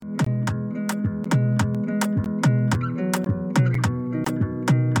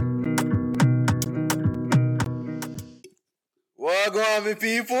charming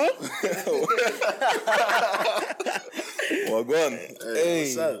people. Well, go on. Hey,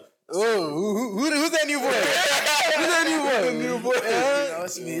 what's up? Oh, who's that new boy? Who's that new boy?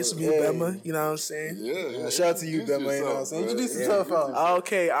 It's me, Bema. You know what I'm saying? Yeah. Shout out to you, Bema. You know what I'm saying? Introduce yourself.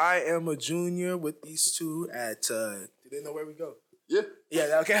 Okay, I am a junior with these two at. Do they know where we go? Yeah.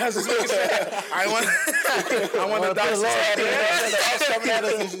 Yeah. Okay. I was just making sure. I want to dox.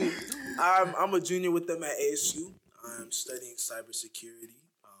 I'm a junior with them at ASU. I'm studying cybersecurity.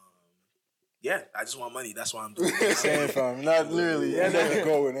 Yeah, I just want money. That's why I'm doing it. Same fam, not literally. Yeah, that's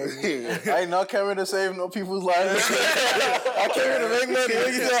going. I ain't not coming to save no people's lives. I came here to make money.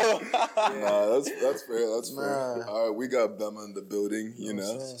 Nah, that's fair. That's fair. All right, we got Bema in the building. You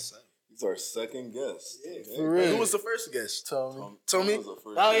know, he's our second guest. Yeah, for real. Who was the first guest? Tommy.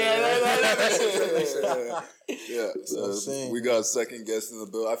 Oh yeah. Yeah. So we got a second guest in the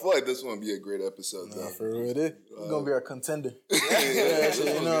building. I feel like this one would be a great episode. Nah, for real, it's gonna be our contender. You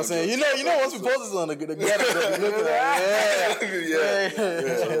know what I'm saying? You know, once we post this on the get it, look at that. Yeah.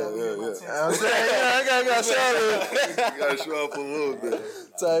 I'm saying, I gotta show it. You gotta show up a little bit.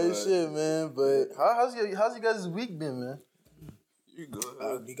 Tight shit, man. But how's you guys' week been, man? You go.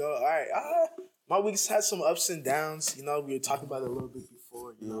 We go. All right. My week's had some ups and downs. You know, we were talking about it a little bit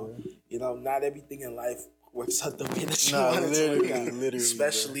before. You know, not everything in life works out the way that you want it to work out. Literally,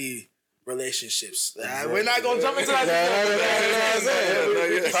 especially relationships. We're not gonna jump into that.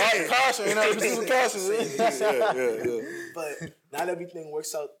 Caution. But not everything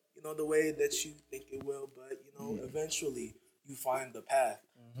works out, you know, the way that you think it will. But you know, eventually you find the path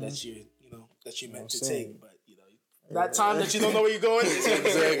that you're meant to take. But you know, that time that you don't know where you're going.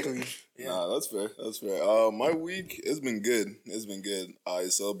 Exactly. Yeah. Nah, that's fair. My week has been good. I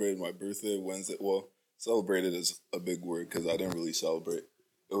celebrated my birthday Wednesday. Well, celebrated is a big word because I didn't really celebrate.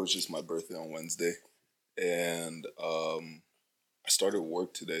 It was just my birthday on Wednesday, and I started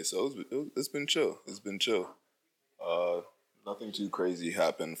work today, so it's been chill. Nothing too crazy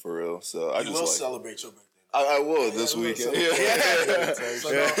happened for real. So I just celebrate your birthday. I will this weekend. Yeah.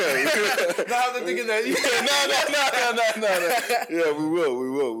 No, I'm thinking that. No. Yeah, we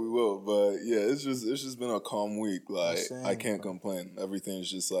will. But yeah, it's just been a calm week. Like I can't complain. Everything's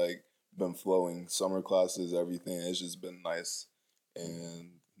just like been flowing. Summer classes, everything. It's just been nice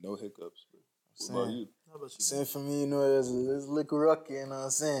and no hiccups. What about you? Same for me. You know, it's a little rocky. You know what I'm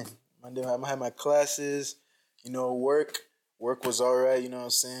saying? I had my classes. You know, work was all right. You know what I'm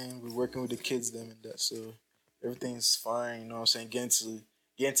saying? We're working with the kids, them and that. So everything's fine. You know what I'm saying? Getting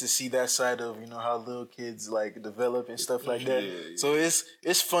to see that side of, you know, how little kids like develop and stuff like that. Yeah. So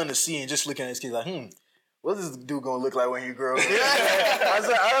it's fun to see and just looking at these kids like, what's this dude gonna look like when he grows? I was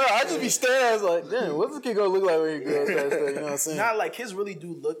like, I don't know. I just be staring. I was like, damn, what's this kid gonna look like when he grows? You know what I'm saying? Not like kids really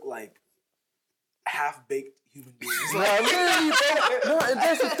do look like half-baked human beings. Literally, bro. No, and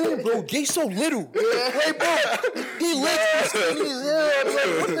that's the thing, bro. Gay's so little. Like, bro, he looks skinny as hell. Like,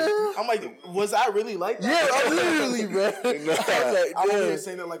 what the hell? I'm like, was I really like that? Yeah, literally, bro. I'm here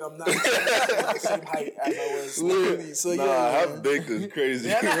saying that like I'm not the same height as I was. Literally. So half baked is crazy.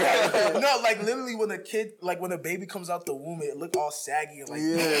 No, like literally when when a baby comes out the womb, it look all saggy and like,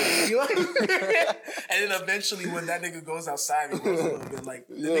 and then eventually when that nigga goes outside, it goes a little bit like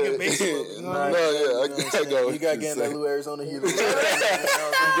the nigga makes it. I got you got getting that little Arizona heat. Break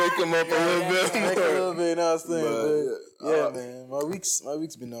him up a little bit. Make a little bit, you know what I'm saying? Man. My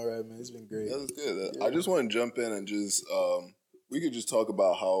week's been all right, man. It's been great. That was good. I just want to jump in and just we could just talk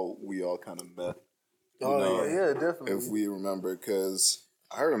about how we all kind of met. Yeah, definitely. If we remember, because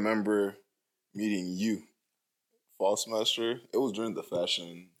I remember meeting you fall semester. It was during the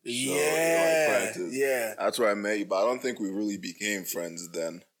fashion show, practice. Yeah. That's where I met you, but I don't think we really became friends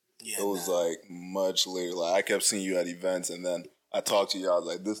then. Yeah, it was like much later. Like I kept seeing you at events, and then I talked to you. I was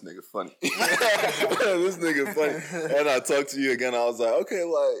like, "This nigga funny." And I talked to you again. I was like, "Okay,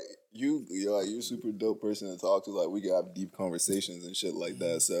 like you're a super dope person to talk to. Like we could have deep conversations and shit like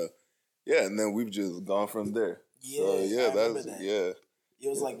that." So yeah, and then we've just gone from there. Yeah, so, that. Yeah. It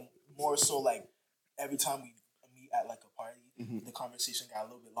was like more so like every time we meet at like a party. The conversation got a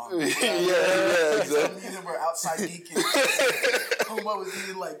little bit longer. Exactly. We were outside geeking. Homeboy was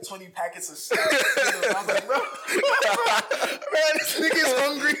eating like 20 packets of snacks. I was like, bro, man, this nigga's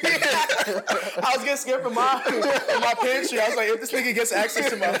hungry. I was getting scared from my pantry. I was like, if this nigga gets access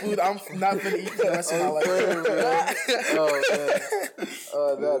to my food, I'm not gonna eat for the rest of my life. That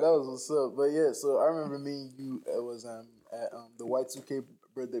was what's up. But yeah, so I remember meeting you. It was at the Y2K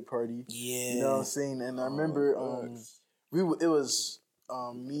birthday party. Yeah, you know what I'm saying. And I remember it was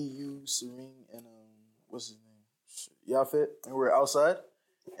me, you, Serene, and what's his name, Yafet, and we were outside.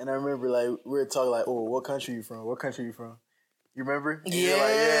 And I remember like we were talking like, oh, what country you from? You remember? And Yeah. you're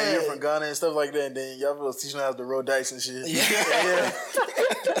like, yeah, you're from Ghana and stuff like that. And then y'all was teaching us how to roll dice and shit. Yeah.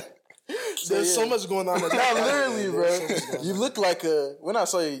 There's so much going on. Not literally, bro. You look like when I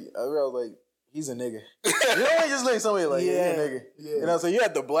saw you, I was like, he's a nigga. You know when you just look at somebody like, yeah, he's a nigga. Yeah. And I was like, you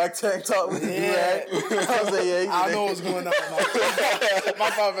had the black tank top with you, right? I was like, yeah, I know what's going on. My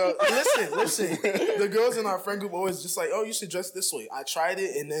father. Listen. The girls in our friend group always just like, oh, you should dress this way. I tried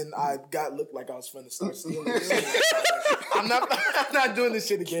it, and then I looked like I was finna start stealing. I'm not doing this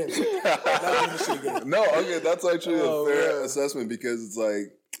shit again. No, okay, that's actually a fair assessment because it's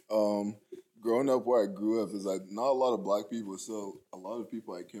like, growing up where I grew up is like not a lot of black people, so a lot of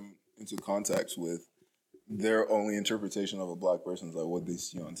people I came into contact with, their only interpretation of a black person is like what they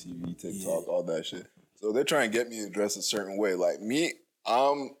see on TV, TikTok, all that shit. So they're trying to get me to dress a certain way. Like me,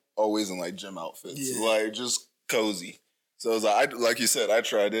 I'm always in like gym outfits, like just cozy. So I was like you said, I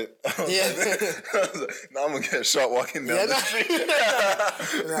tried it. Now I'm gonna get shot walking down the street.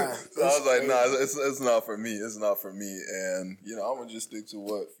 So I was like, nah, it's not for me. It's not for me. And I'm gonna just stick to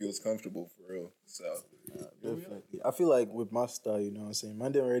what feels comfortable for real. So definitely. I feel like with my style, you know what I'm saying,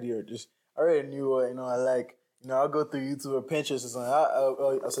 Monday already or just I already knew what I like. I'll go through YouTube or Pinterest or something.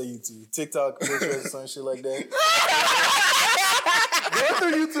 I'll say YouTube, TikTok, Pinterest or some shit like that. Go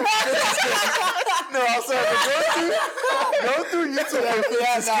through YouTube. No, I'm sorry, but go through YouTube. I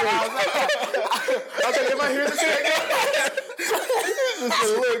was like, am I hearing this right now?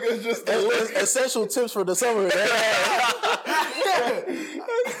 It's just a look. Essential tips for the summer.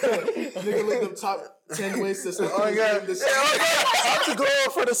 Nigga, look up top 10 ways to start. Oh my god! How to glow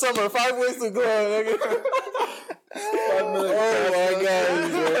for the summer? 5 ways to glow, nigga. 5 minutes.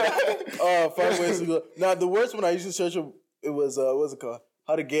 Oh my god! 5 ways to glow. Now the worst one I used to search it was what's it called?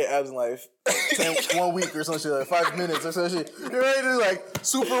 How to get abs in life 1 week or some shit, like 5 minutes or some shit. You're ready to like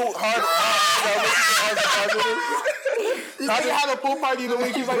super hard. How to have a pool party in a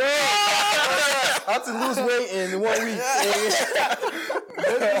week? He's like, how to lose weight in 1 week.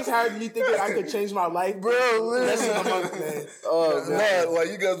 Those things had me thinking I could change my life, bro. Less than a month, man. Oh man, like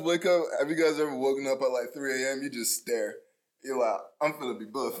you guys wake up. Have you guys ever woken up at like 3 a.m.? You just stare. You're like, I'm finna be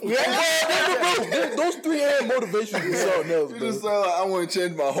buff. Yeah, bro. Those 3 a.m. motivations is something else, You bro. just say like, I want to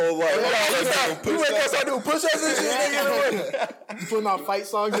change my whole life. You wake up, start doing push-ups and shit. You putting on fight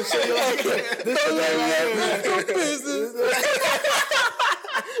songs and shit. You're like, this is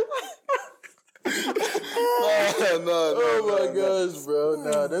No, oh my gosh, bro.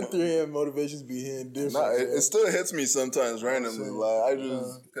 Nah, them 3 a.m. motivations be hitting different. Nah, it still hits me sometimes randomly. Like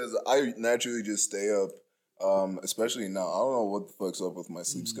because I naturally just stay up. Especially now, I don't know what the fuck's up with my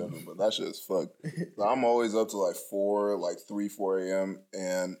sleep schedule, but that shit is fucked. So I'm always up to like 4 a.m.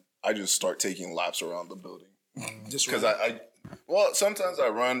 and I just start taking laps around the building. Just because well, sometimes I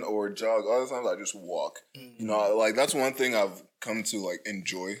run or jog. Other times I just walk. Like that's one thing I've come to like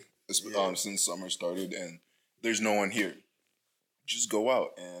enjoy since summer started, and there's no one here. Just go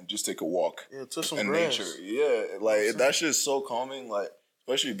out and just take a walk. Yeah, touch some in grass. nature. Yeah, like that shit is so calming. Like.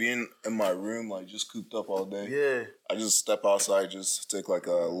 Especially being in my room, like just cooped up all day. Yeah. I just step outside, just take like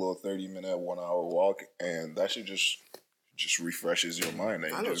a little 30-minute, 1 hour walk, and that shit just refreshes your mind.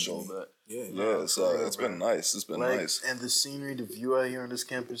 And you just go back. Yeah. So it's been nice. It's been nice. And the scenery, the view out here on this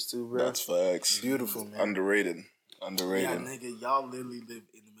campus too, bro. That's facts. Beautiful, man. Underrated. Yeah, nigga, y'all literally live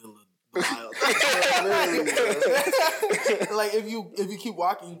in the middle of the wild. Like if you keep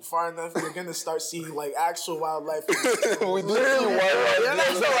walking far enough, you're gonna start seeing like actual wildlife. We literally wildlife. Yeah,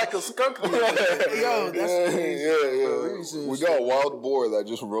 that's not like a skunk. Yo, that's yeah. We got a wild boar that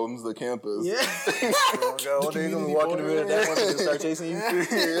just roams the campus. Yeah. Oh god, one day you're gonna be walking around that one and start chasing you.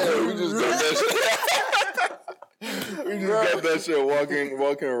 Yeah, we just got that shit. We just got that shit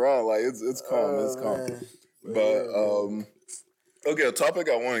walking around like it's calm. It's calm. Man. But okay, a topic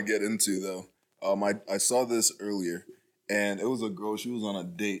I want to get into though. I saw this earlier, and it was a girl. She was on a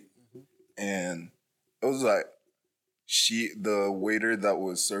date, and it was like the waiter that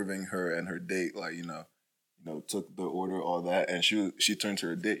was serving her and her date, like took the order, all that, and she turned to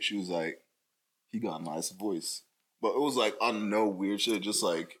her date. She was like, "He got a nice voice," but it was like on no weird shit, just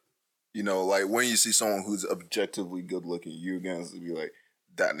like like when you see someone who's objectively good looking, you're gonna be like,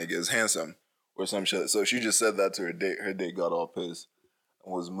 "That nigga is handsome." Or some shit. So she just said that to her date. Her date got all pissed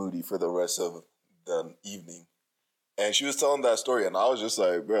and was moody for the rest of the evening. And she was telling that story, and I was just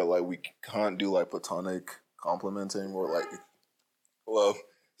like, bro, like we can't do like platonic compliments anymore. Like, well,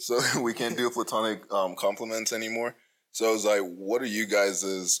 so we can't do platonic compliments anymore. So I was like, what are you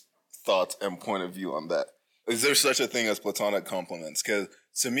guys' thoughts and point of view on that? Is there such a thing as platonic compliments? Because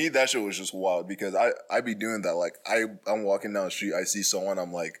to me, that shit was just wild. Because I be doing that. Like I'm walking down the street, I see someone,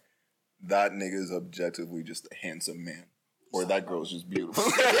 I'm like, that nigga is objectively just a handsome man. or that girl's just beautiful.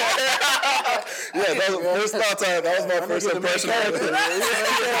 Yeah, that was my first impression.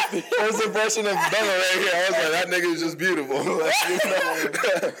 First impression of Bema right here. I was like, that nigga is just beautiful.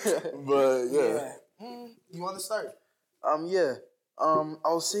 But yeah. You want to start? Yeah. I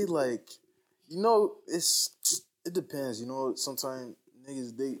would say like, it depends. Sometimes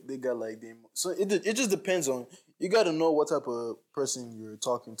niggas they got like so it just depends on. You got to know what type of person you're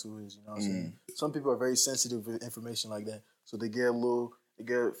talking to is. You know what I'm saying? Some people are very sensitive with information like that, so they get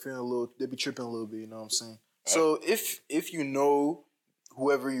feeling a little, they be tripping a little bit. You know what I'm saying? So if you know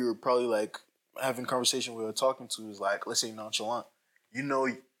whoever you're probably like having conversation with or talking to is like, let's say nonchalant, you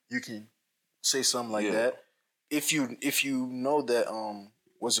can say something like that. If you know that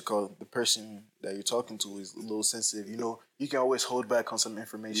what's it called, the person that you're talking to is a little sensitive, you can always hold back on some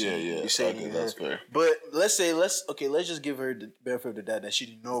information. Yeah. You say that's fair. But let's just give her the benefit of the doubt that she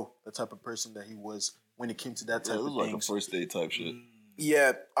didn't know the type of person that he was when it came to that type of thing. It was like a first date type shit.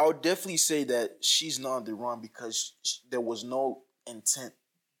 Yeah, I would definitely say that she's not on the wrong because there was no intent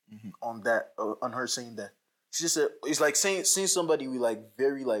on that, on her saying that. She just said, it's like seeing somebody with like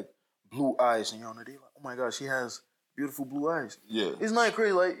very like blue eyes, and they're like, oh my gosh, she has beautiful blue eyes. Yeah. It's not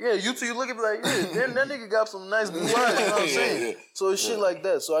crazy. Like, yeah, you look at me like, yeah, that nigga got some nice blue eyes. You know what I'm saying? Yeah. So it's shit like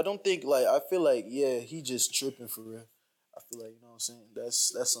that. So I don't think, like, I feel like, yeah, he just tripping for real. I feel like, you know what I'm saying?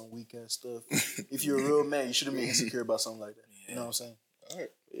 That's some weak ass stuff. If you're a real man, you shouldn't be insecure about something like that. Yeah. You know what I'm saying? All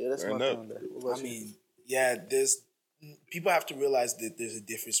right. Yeah, that's my thing on that. People have to realize that there's a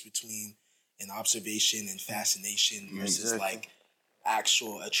difference between an observation and fascination versus like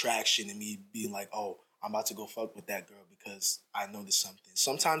actual attraction and me being like, oh, I'm about to go fuck with that girl because I noticed something.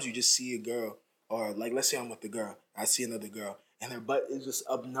 Sometimes you just see a girl, or like, let's say I'm with a girl, I see another girl, and her butt is just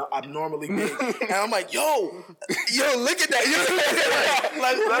abnormally big, and I'm like, yo, look at that,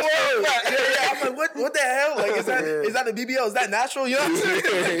 like, whoa, I'm like, what the hell? Like, is that a BBL? Is that natural? You know what I'm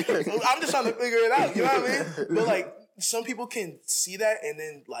saying? I'm just trying to figure it out. You know what I mean? But like, some people can see that and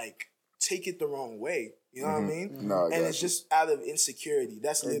then like take it the wrong way. You know what I mean? No, and it's just out of insecurity.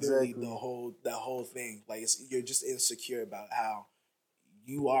 That's literally the whole thing. Like, you're just insecure about how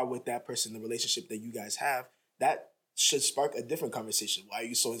you are with that person, the relationship that you guys have. That should spark a different conversation. Why are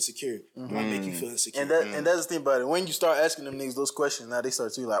you so insecure? Why make you feel insecure? And that's the thing about it. When you start asking them niggas those questions, now they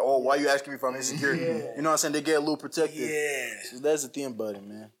start to be like, oh, why you asking me if I'm insecure? You know what I'm saying? They get a little protective. Yeah. So that's the thing about it,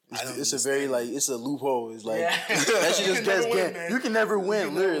 man. It's a very, like, it's a loophole. It's like, that shit just gets, you can never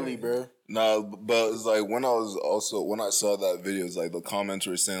win, literally, bro. Nah, but it's like when I saw that video, it's like the comments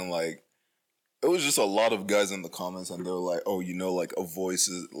were saying like, it was just a lot of guys in the comments, and they were like, oh, like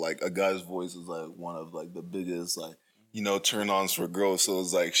a guy's voice is like one of like the biggest like, turn-ons for girls. So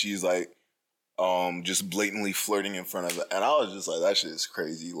it's like she's like just blatantly flirting in front of it. And I was just like, that shit is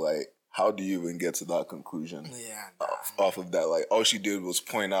crazy. Like, how do you even get to that conclusion? Yeah. Off of that? Like, all she did was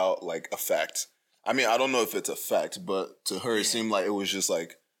point out like a fact. I mean, I don't know if it's a fact, but to her it seemed like it was just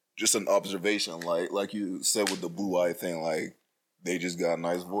an observation. Like you said with the blue eye thing, like they just got a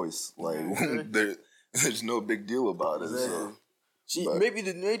nice voice. Like there's no big deal about it. So. Maybe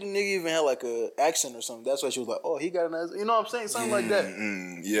the nigga even had like a accent or something. That's why she was like, oh, he got a nice, you know what I'm saying? Something like that.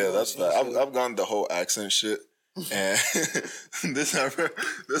 Yeah, that's fact. I've gotten the whole accent shit. And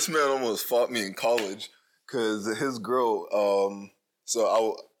this man almost fought me in college because his girl,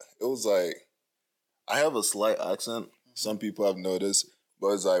 it was like, I have a slight accent. Some people have noticed,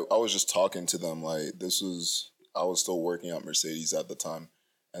 but it's like, I was just talking to them. Like, I was still working at Mercedes at the time.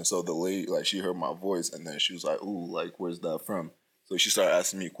 And so the lady, like, she heard my voice and then she was like, ooh, like, where's that from? So she started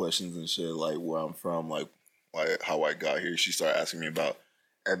asking me questions and shit, like where I'm from, like how I got here. She started asking me about,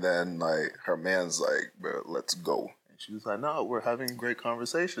 and then like her man's like, bro, let's go. And she was like, no, we're having a great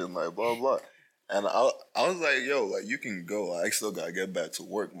conversation, like blah blah. And I was like, yo, like you can go. I still gotta get back to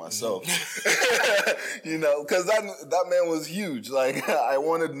work myself, because that man was huge. Like I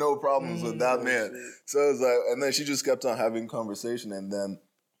wanted no problems with that man. So it was like, and then she just kept on having conversation, and then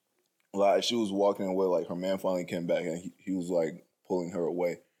like she was walking away, like her man finally came back, and he was like pulling her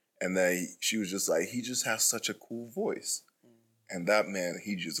away. And then she was just like, he just has such a cool voice. And that man,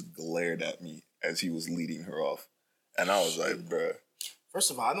 he just glared at me as he was leading her off. And I was like, bruh. First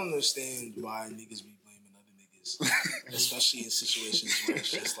of all, I don't understand why niggas be blaming other niggas. Especially in situations where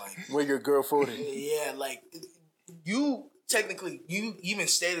it's just like... Where your girl folded. Yeah, like, you even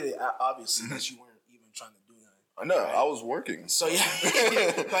stated it, obviously, that you weren't even trying to do that. I know, right? I was working. So, yeah.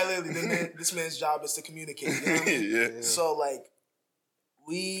 Quite literally, this man's job is to communicate. You know what I mean? Yeah. So, like,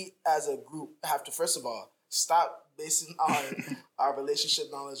 we as a group have to, first of all, stop basing our relationship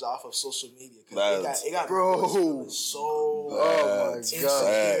knowledge off of social media. It got bro. So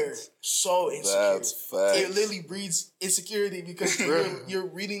insecure. So insecure. That's facts. It literally breeds insecurity because you're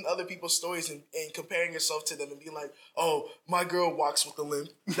reading other people's stories and comparing yourself to them and being like, oh, my girl walks with a limp.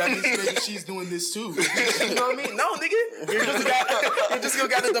 That means maybe she's doing this too. You know what I mean? No, nigga. You just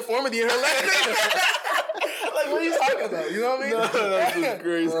got a deformity in her leg. Like, what are you talking about? You know what I mean? No, that's just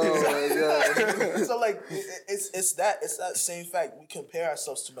crazy. Oh my god. So like, it's that same fact. We compare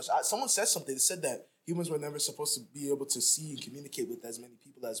ourselves too much. Someone said something. They said that humans were never supposed to be able to see and communicate with as many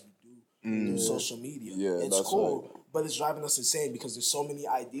people as we do through social media. Yeah, it's that's cool, right. but it's driving us insane because there's so many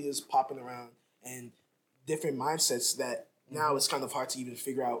ideas popping around and different mindsets that now it's kind of hard to even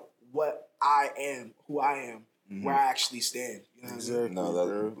figure out what I am, who I am, where I actually stand. You know what I mean? No,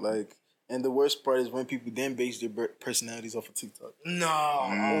 bro. Like, and the worst part is when people then base their personalities off of TikTok. No.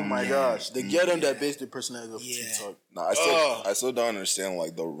 Oh my gosh, they get them that base their personalities off of TikTok. No, I still don't understand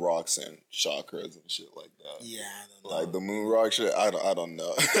like the rocks and chakras and shit like that. Yeah, I don't know. Like the moon rock shit, I don't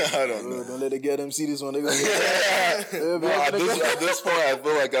know. I don't know. Don't let it get them see this one. They're gonna No, at this point, I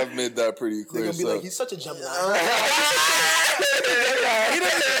feel like I've made that pretty clear. They're gonna be like, he's such a Gemini.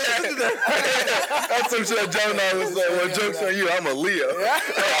 That's some shit Gemini was like, well, joke's on you, I'm a Leo. Oh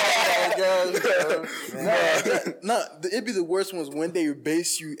my gosh. It'd be the worst ones when they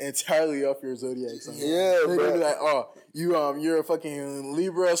base you entirely off your zodiac sign. Yeah, They're bro. gonna be like, oh, you're a fucking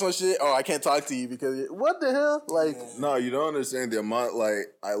Libra or some shit. Oh, I can't talk to you because what the hell? Like, No, you don't understand the amount.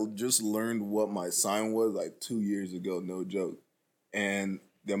 Like, I just learned what my sign was like 2 years ago, no joke. And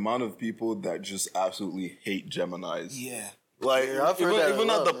the amount of people that just absolutely hate Geminis. Yeah. Like, Yeah, I've heard that a even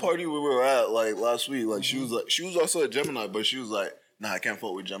lot, at the man. party we were at, like last week, like she was also a Gemini, but she was like, nah, I can't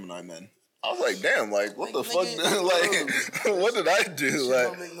fuck with Gemini men. I was like, damn, like what the fuck? Like, what did I do? Like,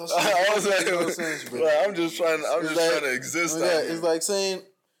 don't make no sense. I was like, no sense, bro. like, I'm just trying to exist. yeah, out it's here. like saying,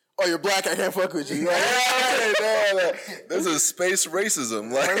 oh, you're black, I can't fuck with you. Like, Hey, no, like, this is space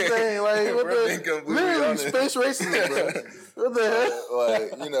racism. Like, I'm saying, like, what we're being the, completely literally honest. space racism, bro. What the hell?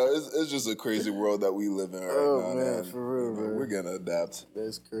 Like, you know, it's just a crazy world that we live in right Oh, now. man, Man, for real, You know, bro. we're gonna adapt.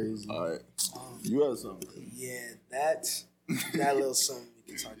 That's crazy. All right, you have something. Yeah, that little something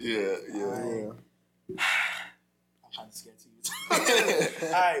we can talk about. Yeah. I'm trying to scare you.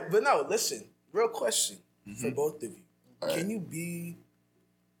 All right, but no, listen. Real question for both of you. All Can right. you be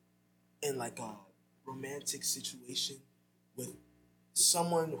in like a romantic situation with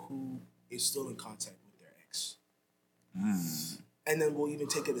someone who is still in contact with their ex? And then we'll even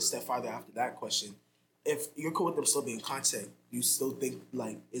take it a step farther after that question. If you're cool with them still being in contact, you still think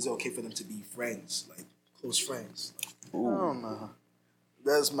like is it okay for them to be friends, like close friends? I don't know.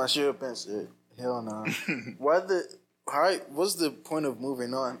 That's my sure answer. Hell no. What's the point of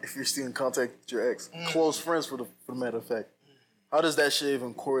moving on if you're still in contact with your ex? Close friends, for the matter of fact. How does that shit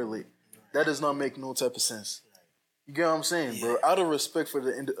even correlate? That does not make no type of sense. You get what I'm saying, bro? Out of respect for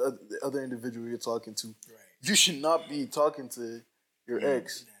the other individual you're talking to, you should not be talking to your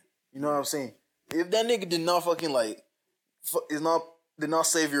ex. You know what I'm saying? If that nigga did not fucking like, did not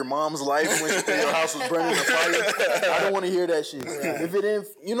save your mom's life when your house was burning in fire, I don't want to hear that shit. If it didn't,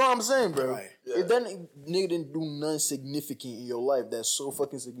 you know what I'm saying, bro? Right. If that nigga didn't do nothing significant in your life, that's so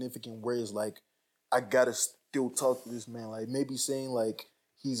fucking significant where it's like, I gotta still talk to this man. Like maybe saying like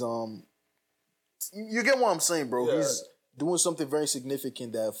he's you get what I'm saying, bro? Yeah. He's doing something very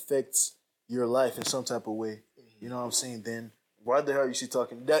significant that affects your life in some type of way. You know what I'm saying? Then why the hell are you still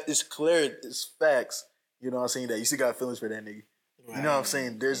talking? That is clear, it's facts. You know what I'm saying? That you still got feelings for that nigga. You know what I'm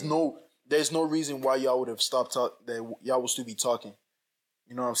saying? There's no reason why y'all would have stopped that y'all would still be talking.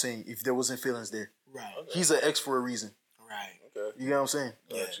 You know what I'm saying? If there wasn't feelings there. Right. He's an ex for a reason. Right. Okay. You know what I'm saying?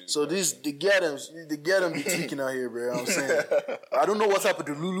 Yeah. So the get them be tweaking out here, bro. You know what I'm saying? I don't know what type of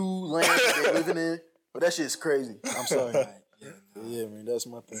Delulu land they're living in, but that shit's crazy. I'm sorry. Yeah, man, that's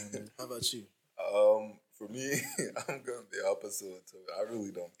my thing, man. How about you? For me, I'm going the opposite. I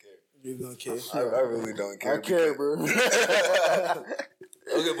really don't care. You don't care? I really don't care. I care, bro.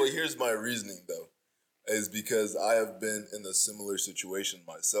 Okay, but here's my reasoning though, is because I have been in a similar situation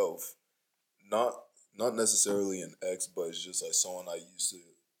myself. Not necessarily an ex, but it's just like someone I used to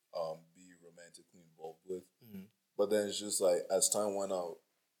be romantically involved with. Mm-hmm. But then it's just like as time went out,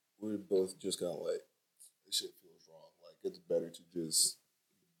 we were both just kind of like, this shit feels wrong. Like it's better to just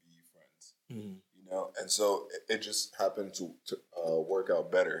be friends, you know. And so it just happened to work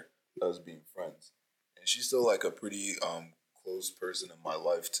out better us being friends. And she's still like a pretty close person in my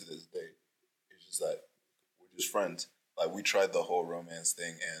life to this day. It's just like we're just friends. Like we tried the whole romance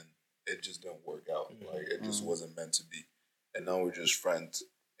thing and it just didn't work out. Like it just wasn't meant to be. And now we're just friends.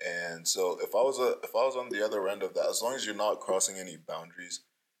 And so if I was on the other end of that, as long as you're not crossing any boundaries,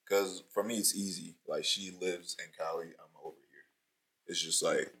 because for me it's easy. Like she lives in Cali, I'm over here. It's just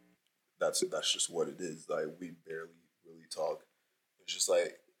like that's just what it is. Like we barely really talk. It's just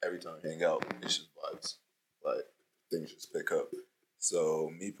like every time we hang out, it's just vibes. Like things just pick up. So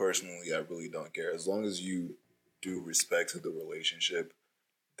me personally, I really don't care as long as you do respect to the relationship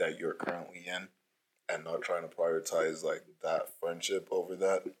that you're currently in, and not trying to prioritize like that friendship over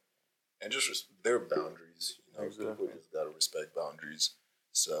that, and just there are boundaries. You know, people just gotta respect boundaries.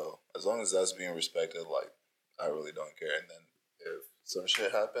 So as long as that's being respected, like I really don't care. And then if some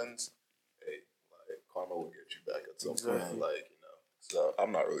shit happens, hey, like karma will get you back at some point. Like so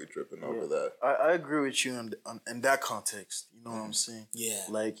I'm not really tripping over that. I agree with you in that context. You know what I'm saying? Yeah.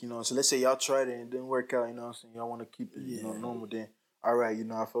 Like, so let's say y'all tried it and it didn't work out, you know what I'm saying? Y'all want to keep it, normal, then all right,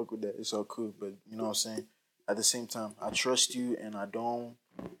 I fuck with that. It's all cool. But you know what I'm saying? At the same time, I trust you and I don't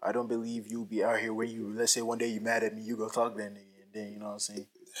believe you'll be out here when you, let's say one day you mad at me, you go talk to that nigga and then, you know what I'm saying?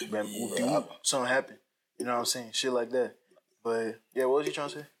 Something happen. You know what I'm saying? Shit like that. But yeah, what was you trying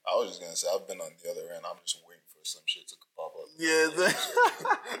to say? I was just gonna say I've been on the other end. I'm just waiting for some shit to pop up. Yeah,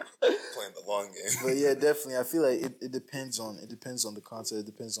 playing the long game. But yeah, definitely. I feel like it depends on the concept. It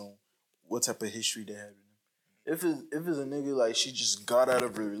depends on what type of history they have. If it's a nigga like she just got out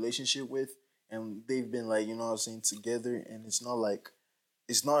of a relationship with and they've been like, you know what I'm saying, together, and it's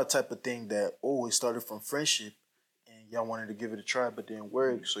not a type of thing that it started from friendship and y'all wanted to give it a try but didn't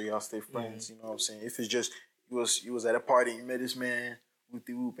work, so y'all stay friends. You know what I'm saying? If it's just you was at a party, you met this man, whoop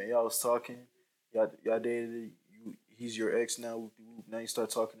de whoop, and y'all was talking, y'all dated, he's your ex now, whoop de whoop, now you start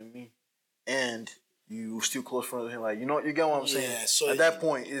talking to me, and you still close friends with him, like, you get what I'm saying? So at that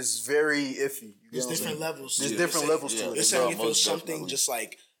point, it's very iffy. There's different levels. There's different levels to it. You're saying if it was something just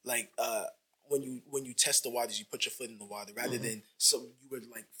like when you test the waters, you put your foot in the water rather than you were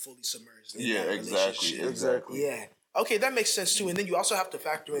like fully submerged. In that exactly. Yeah. Okay, that makes sense too. And then you also have to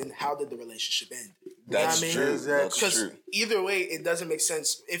factor in how did the relationship end. That's true. Because either way, it doesn't make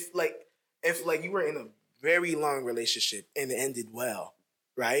sense. If you were in a very long relationship and it ended well,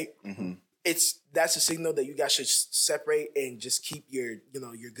 right? Mm-hmm. That's a signal that you guys should separate and just keep your good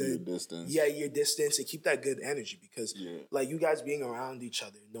your distance. Yeah, your distance, and keep that good energy, because like you guys being around each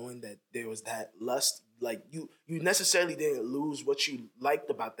other, knowing that there was that lust, like you necessarily didn't lose what you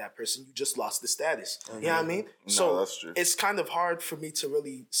liked about that person. You just lost the status. You know what I mean? No, so that's true. It's kind of hard for me to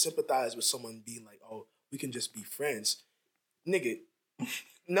really sympathize with someone being like, oh, we can just be friends. Nigga.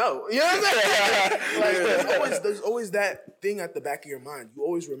 No, you know what I'm saying? Like, there's always that thing at the back of your mind. You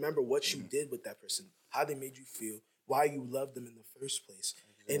always remember what you did with that person, how they made you feel, why you loved them in the first place.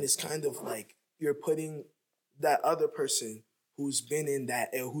 And it's kind of like you're putting that other person who's been in that,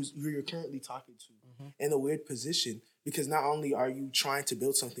 and who you're currently talking to, in a weird position, because not only are you trying to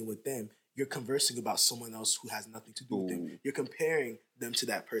build something with them, you're conversing about someone else who has nothing to do with them. You're comparing them to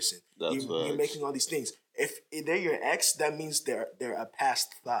that person. You're making all these things. If they're your ex, that means they're a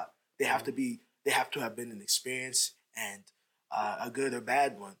past thought. They have to have been an experience, and a good or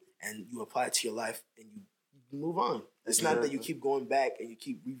bad one, and you apply it to your life and you move on. It's not that you keep going back and you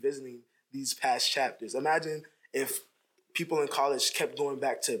keep revisiting these past chapters. Imagine if people in college kept going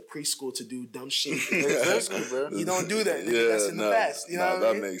back to preschool to do dumb shit. You don't do that. That's in the past. You know what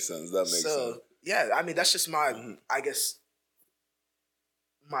I mean? Makes sense. That makes sense. Yeah, I mean, that's just my, I guess,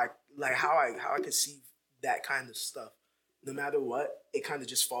 my, like, how I conceive that kind of stuff. No matter what, it kind of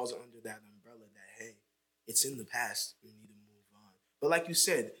just falls under that umbrella that, hey, it's in the past. We need to move on. But like you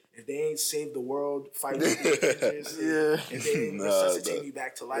said, if they ain't saved the world fighting with the Avengers, if they ain't resuscitate you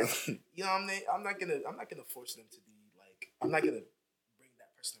back to life, you know what I mean? I'm not gonna force them to be like, I'm not gonna bring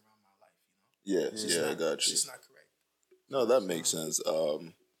that person around my life, you know? I got you. It's just not correct. No, that makes sense.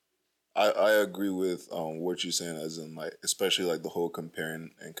 I agree with what you're saying, as in, like, especially like the whole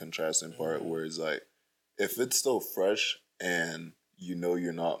comparing and contrasting part, where it's like, if it's still fresh and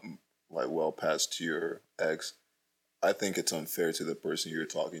you're not like well past to your ex, I think it's unfair to the person you're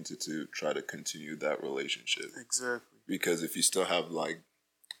talking to try to continue that relationship. Exactly. Because if you still have like,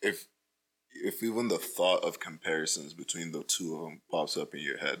 if even the thought of comparisons between the two of them pops up in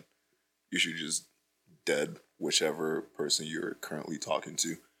your head, you should just dead whichever person you're currently talking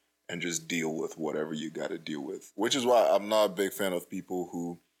to and just deal with whatever you got to deal with. Which is why I'm not a big fan of people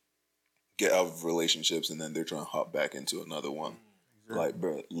who get out of relationships and then they're trying to hop back into another one. Exactly. Like,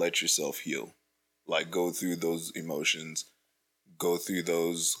 bro, let yourself heal. Like, go through those emotions, go through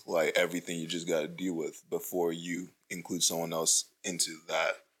those, like, everything you just got to deal with before you include someone else into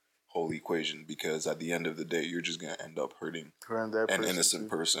that whole equation. Because at the end of the day, you're just going to end up hurting an innocent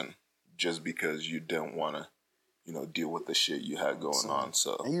person just because you don't want to deal with the shit you had going on.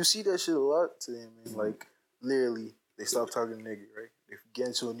 So and you see that shit a lot today, man. Like literally, they stop talking to nigga, right? They get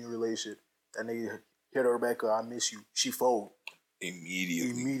into a new relationship. That nigga hit her back, I miss you. She fold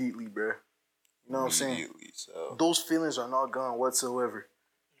immediately, bro. You know what I'm saying? So those feelings are not gone whatsoever.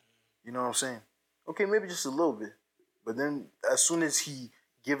 You know what I'm saying? Okay, maybe just a little bit, but then as soon as he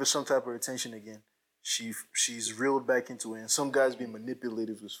give her some type of attention again, she's reeled back into it. And some guys be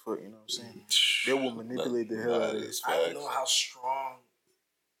manipulative as fuck. You know what I'm saying? They will manipulate the hell out of it. I don't know how strong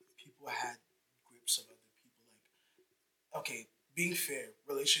people had grips of other people. Like, okay, being fair,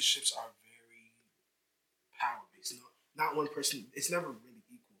 relationships are very power based. Not one person. It's never really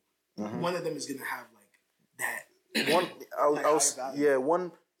equal. Mm-hmm. One of them is gonna have like that.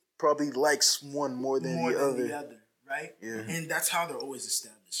 One probably likes one more than the other. Right? Yeah. And that's how they're always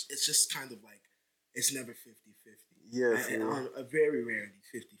established. It's just kind of like, it's never 50-50. Yeah. Or very rarely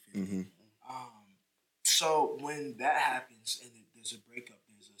 50-50. Mm-hmm. So when that happens and there's a breakup,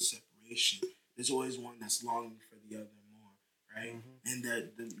 there's a separation, there's always one that's longing for the other more, right? Mm-hmm.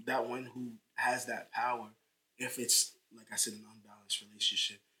 And that one who has that power, if it's, like I said, an unbalanced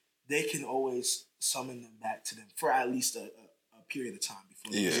relationship, they can always summon them back to them for at least a period of time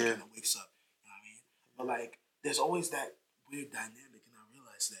before the person kind of wakes up. You know what I mean? But like, there's always that weird dynamic, and I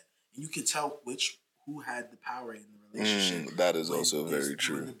realized that. And you can tell who had the power in the relationship. That is also very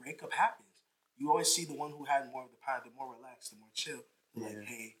true. When the breakup happens, you always see the one who had more of the power, the more relaxed, the more chill. Like,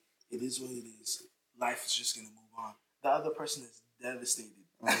 hey, it is what it is. Life is just gonna move on. The other person is devastated.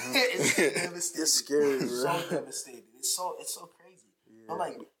 It's devastated. It's scary, bro. So devastated. It's so crazy. Yeah. But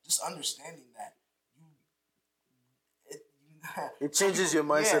like, just understanding that it changes your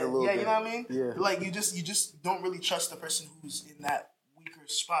mindset a little bit. Yeah, you know what I mean? Yeah. Like, you just don't really trust the person who's in that weaker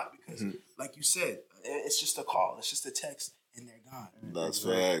spot because, like you said, it's just a call. It's just a text, and they're gone. That's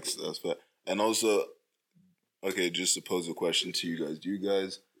facts. That's fact. And also, okay, just to pose a question to you guys. Do you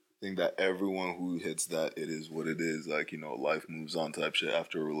guys think that everyone who hits that, it is what it is, like, life moves on type shit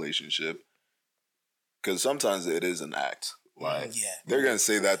after a relationship? Because sometimes it is an act. Like, they're going to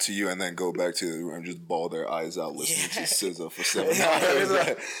say that to you and then go back to the room and just bawl their eyes out listening to SZA for 7 hours.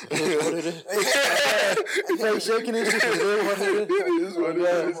 Like shaking his shit.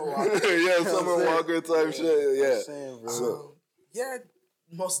 Yeah, Summer Walker type shit. Yeah.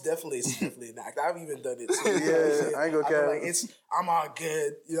 Most definitely, it's definitely an act. I've even done it too. I ain't gonna care. I'm all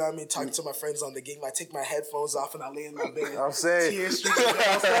good. You know what I mean? Talking to my friends on the game. I take my headphones off and I lay in my bed. I'm saying. Tears streaming down.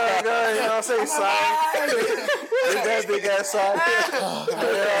 You know what I'm saying? That big ass side. You know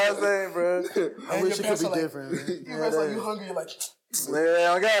what I'm saying, bro? I wish it could be different. Your parents like, you hungry? You're like,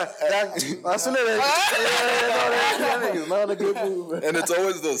 yeah, I seen that. Not a good move. And it's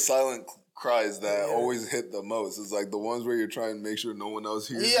always those silent cries that always hit the most. It's like the ones where you're trying to make sure no one else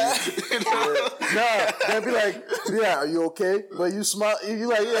hears you. Nah, they'll be like, yeah, are you okay? But you smile, you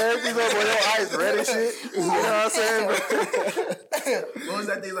like, yeah, everything's over, your eyes red and shit. You know what I'm saying? What was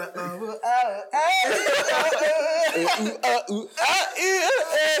that thing like?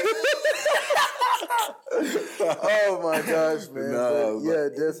 Oh my gosh, man. Yeah,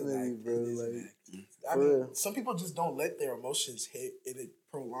 definitely, bro. Like, I mean, some people just don't let their emotions hit, and it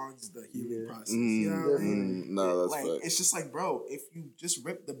prolongs the healing process. You know what I mean? No, that's like, it's just like, bro, if you just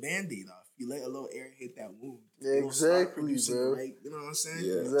rip the Band-Aid off, you let a little air hit that wound. Exactly, bro. Right? You know what I'm saying?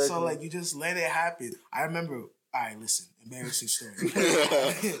 Yeah. Exactly. So, like, you just let it happen. I remember, all right, listen, embarrassing story.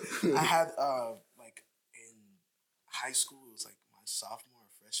 I had, like, in high school, it was like my sophomore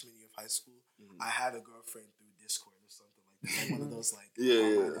or freshman year of high school, I had a girlfriend through Discord or something like that. Like one of those, like,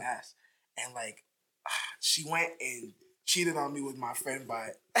 online apps. And, like, she went and cheated on me with my friend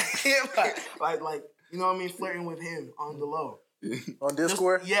by like you know what I mean, flirting with him on the low. On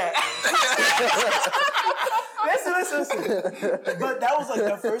Discord? Yeah. Listen. But that was like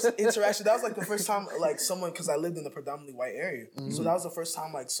the first interaction. That was like the first time like someone, because I lived in a predominantly white area. So that was the first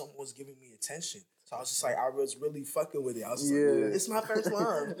time like someone was giving me attention. So I was just like, I was really fucking with it. I was just like, it's my first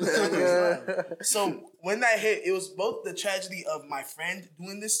love. So when that hit, it was both the tragedy of my friend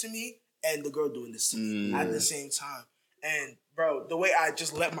doing this to me and the girl doing this to me at the same time. And bro, the way I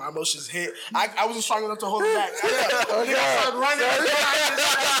just let my emotions hit, I wasn't strong enough to hold it back. I started running.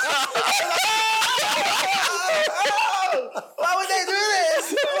 Why would they do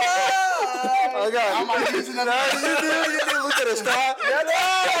this? Oh God! I'm like using that. You did look at the sky.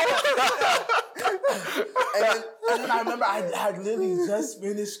 And then I remember I had literally just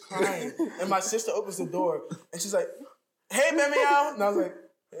finished crying, and my sister opens the door, and she's like, "Hey, Bema," and I was like,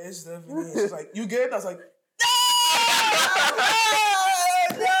 "Hey, Stephanie." And she's like, "You good?" And I was like,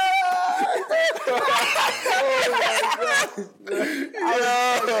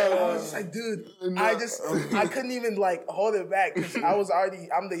 I was just like, dude, I couldn't even like hold it back because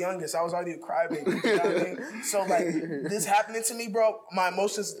I'm the youngest. I was already a crybaby. You know what I mean? So like this happening to me, bro, my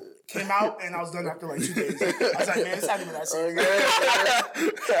emotions came out and I was done after like 2 days. I was like, man, it's not even that serious.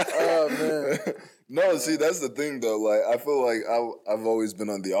 Oh man. No, see, that's the thing though. Like, I feel like I've always been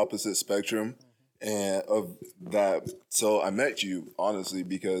on the opposite spectrum, and of that. So I met you honestly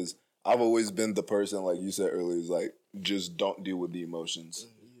because I've always been the person, like you said earlier, is like just don't deal with the emotions,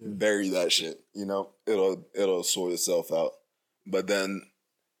 bury that shit. You know, it'll sort itself out. But then,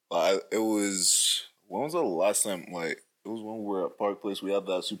 it was when was the last time? Like, it was when we were at Park Place. We had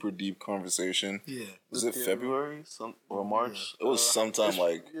that super deep conversation. Yeah. Was it February or March? Yeah. It was sometime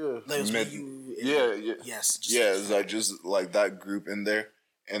like mid. Yes. Yeah, it was like just like that group in there,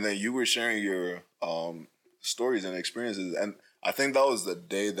 and then you were sharing your stories and experiences, and I think that was the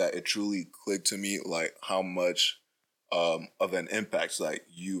day that it truly clicked to me, like how much of an impact like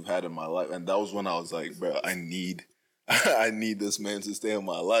you've had in my life, and that was when I was like, bro, I need this man to stay in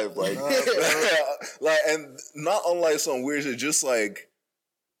my life, like, like, and not unlike some weird shit, just like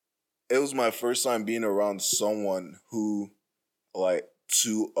it was my first time being around someone who, like,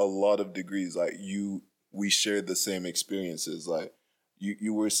 to a lot of degrees, like we shared the same experiences, like.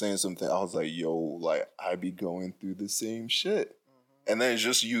 You were saying something. I was like, yo, like, I be going through the same shit. And then it's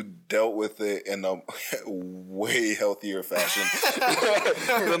just you dealt with it in a way healthier fashion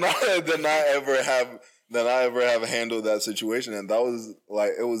than I ever have handled that situation. And that was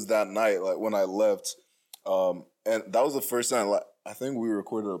like, it was that night, like when I left. And that was the first time, like, I think we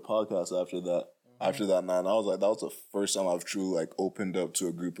recorded a podcast after that night. And I was like, that was the first time I've truly like opened up to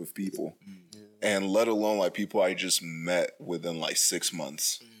a group of people. And let alone like people I just met within like 6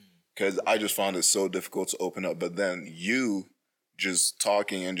 months. Because I just found it so difficult to open up. But then you just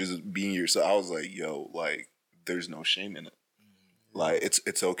talking and just being yourself, I was like, yo, like, there's no shame in it. Like,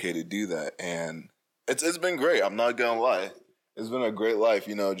 it's okay to do that. And it's been great. I'm not going to lie. It's been a great life,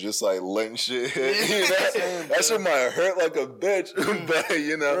 you know, just like letting shit hit. You know? That shit might hurt like a bitch. But,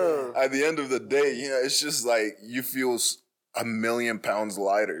 you know, at the end of the day, you know, it's just like you feel a million pounds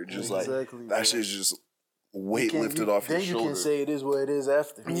lighter. Just like that shit's just weight lifted off your shoulder. Then you can say it is what it is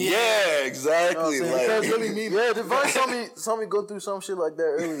after. Yeah, exactly. You know like, that's really me. Yeah, Devon saw me go through some shit like that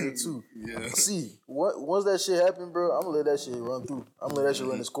earlier too. Yeah. See, once that shit happen, bro, I'm gonna let that shit run through. I'm gonna let that shit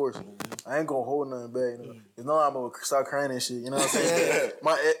run its course. I ain't gonna hold nothing back. You know? If not, I'm gonna start crying and shit. You know what I'm saying?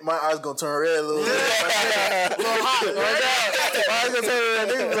 My eyes gonna turn red a little bit. My eyes gonna turn red.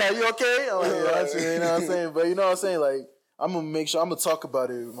 Niggas be like, you okay? I'm like, yeah, shit, you know what I'm saying? But you know what I'm saying? Like, I'm gonna make sure I'm gonna talk about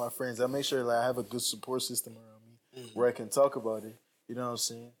it with my friends. I make sure like I have a good support system around me where I can talk about it. You know what I'm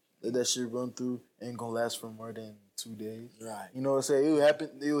saying? Let that shit run through. Ain't gonna last for more than 2 days. Right. You know what I'm saying? It'll happen.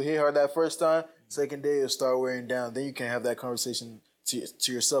 It'll hit hard that first time. Second day it'll start wearing down. Then you can have that conversation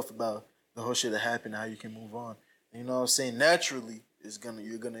to yourself about the whole shit that happened, how you can move on. You know what I'm saying? Naturally,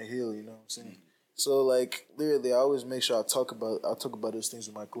 you're gonna heal. You know what I'm saying? So like literally, I always make sure I talk about those things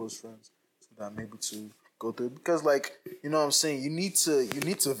with my close friends so that I'm able to go through it. Because like, you know what I'm saying, you need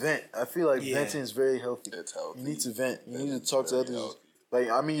to vent. I feel like venting is very healthy. It's healthy. You need to vent. You need to talk to others. Healthy. Like,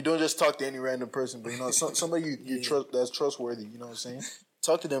 I mean, you don't just talk to any random person, but you know, somebody you trust that's trustworthy. You know what I'm saying?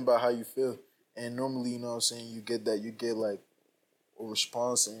 Talk to them about how you feel, and normally, you know what I'm saying, you get like a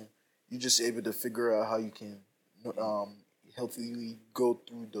response, and you're just able to figure out how you can healthily go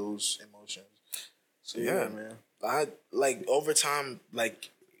through those emotions. So yeah, man. I like over time, like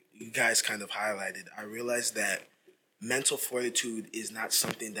you guys kind of highlighted, I realized that mental fortitude is not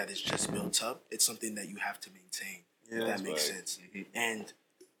something that is just built up. It's something that you have to maintain. Yeah, if that makes sense. Mm-hmm. And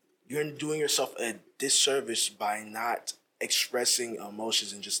you're doing yourself a disservice by not expressing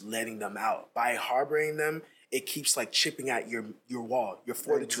emotions and just letting them out. By harboring them, it keeps like chipping at your wall, your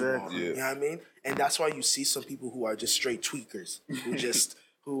fortitude wall. You know what I mean? And that's why you see some people who are just straight tweakers, who just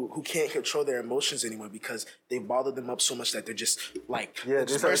who can't control their emotions anymore because they bothered them up so much that they're just like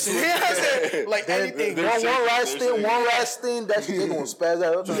expressing like anything. One last thing that they're gonna spaz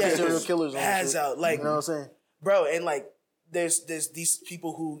out. Serial killers spaz out. Like, you know what I'm saying, bro? And like, there's these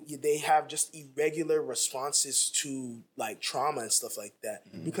people who they have just irregular responses to like trauma and stuff like that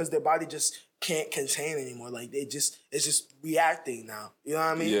because their body just can't contain anymore. Like it's just reacting now. You know what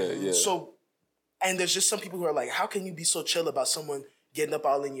I mean? Yeah. So, and there's just some people who are like, how can you be so chill about someone getting up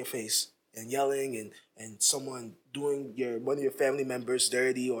all in your face and yelling and someone doing one of your family members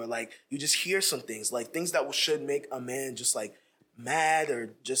dirty, or like you just hear some things, like things that should make a man just like mad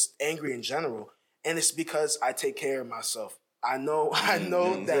or just angry in general. And it's because I take care of myself. I know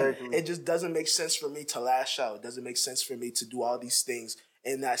that it just doesn't make sense for me to lash out. It doesn't make sense for me to do all these things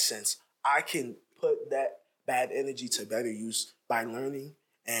in that sense. I can put that bad energy to better use by learning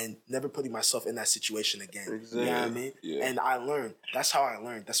and never putting myself in that situation again. Exactly. You know what I mean? Yeah. And I learned. That's how I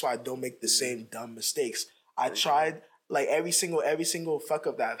learned. That's why I don't make the same dumb mistakes. I tried, like, every single fuck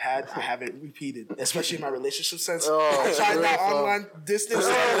up that I've had, I haven't repeated, especially in my relationship sense. I tried that online distance.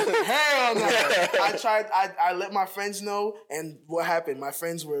 Hell no. I let my friends know, and what happened? My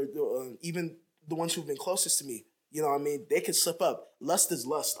friends were, even the ones who've been closest to me, you know what I mean? They can slip up. Lust is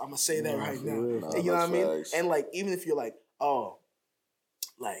lust. I'm going to say that right now. You know what I mean? Facts. And, like, even if you're like, oh,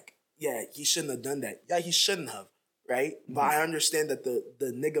 like, yeah, he shouldn't have done that. Yeah, he shouldn't have, right? But I understand that the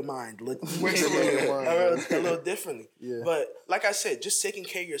nigga mind works a little differently. Yeah. But like I said, just taking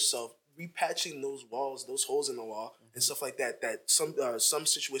care of yourself, repatching those walls, those holes in the wall, and stuff like that, that some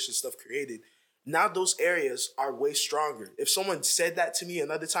situation stuff created. Now those areas are way stronger. If someone said that to me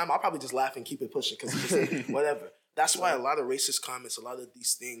another time, I'll probably just laugh and keep it pushing because whatever. That's why a lot of racist comments, a lot of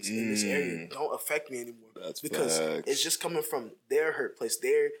these things in this area don't affect me anymore. That's because facts. it's just coming from their hurt place,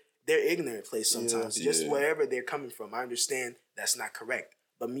 their ignorant place sometimes. Just wherever they're coming from. I understand that's not correct.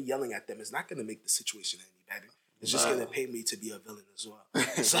 But me yelling at them is not going to make the situation any better. It's just going to pay me to be a villain as well.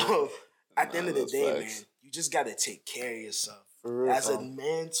 So at the end of the day, man, you just got to take care of yourself. For real, as a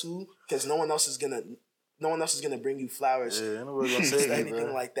man too, because no one else is gonna bring you flowers, nobody's gonna say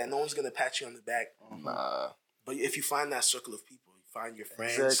anything like that. No one's gonna pat you on the back. Nah. But if you find that circle of people, you find your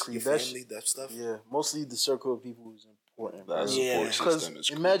friends, your family, that stuff. Yeah, mostly the circle of people is important. That support system is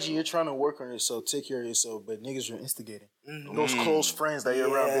imagine you're trying to work on yourself, take care of yourself, but niggas are instigating. Those close friends that you're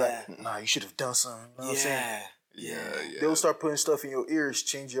around be like, nah, you should have done something. You know what I'm saying? Yeah. They'll start putting stuff in your ears,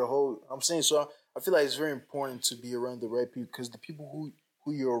 change your whole. I'm saying, so I feel like it's very important to be around the right people because the people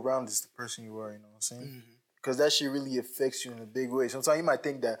who you're around is the person you are. You know what I'm saying? Because that shit really affects you in a big way. Sometimes you might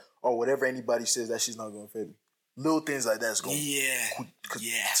think that, oh, whatever anybody says, that shit's not gonna affect me. Little things like that's going to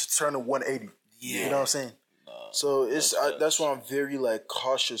turn to 180. You know what I'm saying? So it's that's why I'm very like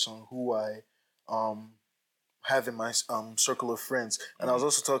cautious on who I have in my circle of friends. And I was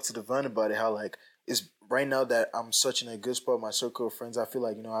also talking to Devon about it, how like it's right now that I'm such in a good spot, my circle of friends. I feel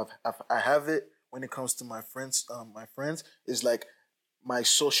like, you know, I have it when it comes to my friends. My friends is like my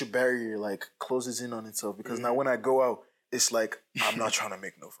social barrier like closes in on itself because now when I go out, it's like I'm not trying to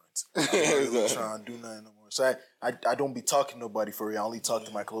make no friends. I'm not trying to do nothing no more. So I don't be talking to nobody for real. I only talk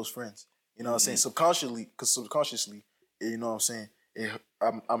to my close friends. You know what I'm saying? Subconsciously, you know what I'm saying?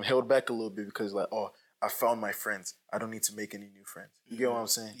 I'm held back a little bit because like, oh, I found my friends. I don't need to make any new friends. You get what I'm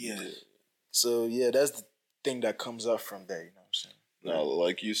saying? Yeah. So yeah, that's the thing that comes up from there. You know what I'm saying? No,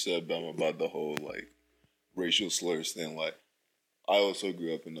 like you said, Bema, about the whole like racial slurs thing. Like, I also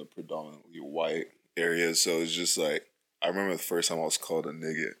grew up in a predominantly white area, so it's just like I remember the first time I was called a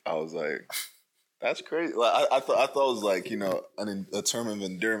nigga. I was like, "That's crazy." Like I thought it was like, you know, a term of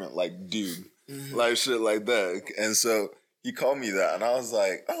endearment, like dude, like shit like that. And so he called me that, and I was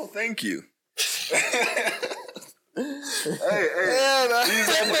like, "Oh, thank you." Hey,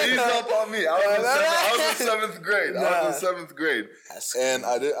 he's up on me. I was in seventh grade. I was in seventh grade, and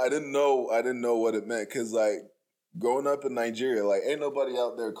I didn't know what it meant because like growing up in Nigeria, like ain't nobody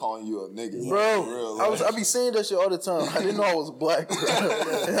out there calling you a nigga, bro. Real, like, I be saying that shit all the time. I didn't know I was black, bro.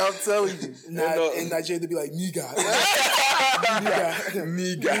 And I'm telling you, In Nigeria they be like nigga.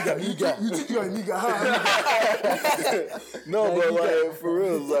 nigga. You think you're a nigga? Huh? No, but like for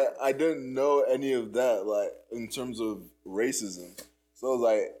real, like I didn't know any of that, like in terms of racism. So it was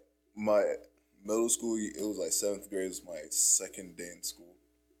like my middle school, it was like seventh grade was my second day in school.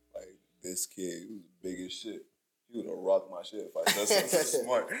 Like this kid, he was big as shit. He would have rocked my shit if I said something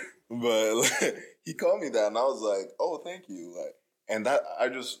smart. But like, he called me that, and I was like, "Oh, thank you." Like, and that I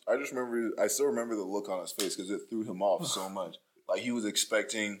still remember the look on his face because it threw him off so much. Like he was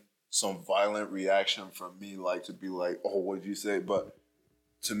expecting some violent reaction from me, like to be like, "Oh, what'd you say?" But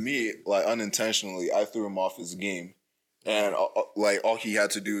to me, like unintentionally, I threw him off his game, and like all he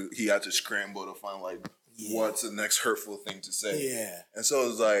had to do, he had to scramble to find like what's the next hurtful thing to say. Yeah, and so it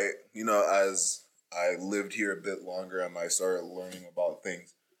was like, you know, as I lived here a bit longer and I started learning about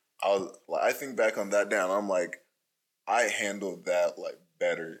things, I think back on that day and I'm like, I handled that like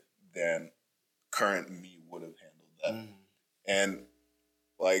better than current me would have handled that. And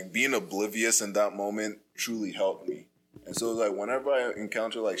like being oblivious in that moment truly helped me. And so like whenever I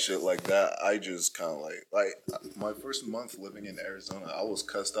encounter like shit like that, I just kind of like my first month living in Arizona, I was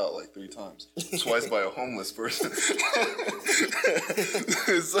cussed out like 3 times, twice by a homeless person.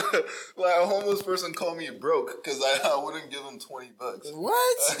 So, like a homeless person called me broke because I wouldn't give him $20.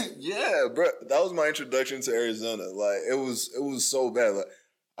 What? Yeah, bro, that was my introduction to Arizona. Like it was so bad. Like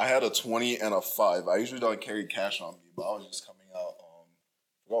I had a 20 and a 5. I usually don't carry cash on me, but I was just coming out. I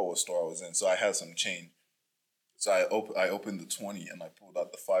forgot what store I was in, so I had some change. So I opened the 20 and I pulled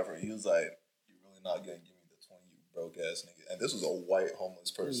out the 5. He was like, "You're really not gonna give me the 20, you broke ass nigga." And this was a white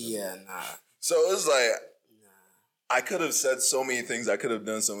homeless person. Yeah, nah. So it was like, I could have said so many things. I could have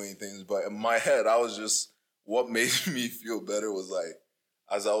done so many things. But in my head, I was just, what made me feel better was like,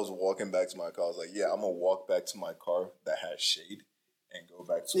 as I was walking back to my car, I was like, yeah, I'm going to walk back to my car that has shade and go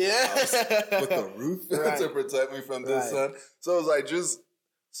back to my house with a roof to protect me from this sun. So it was like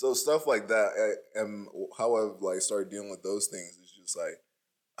so stuff like that. And how I've like started dealing with those things is just like,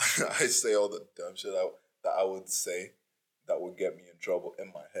 I say all the dumb shit that I would say that would get me in trouble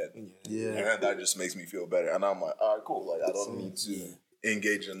in my head. Yeah. And that just makes me feel better. And I'm like, all right, cool. Like, I don't need to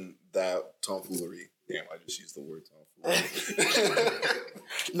engage in that tomfoolery. Damn, I just used the word tomfoolery.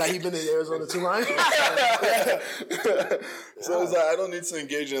 Now he been in Arizona too long. So it's like, I don't need to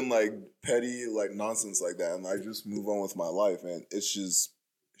engage in like petty like nonsense like that. And I just move on with my life. And it's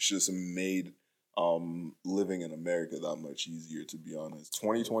just made living in America that much easier, to be honest.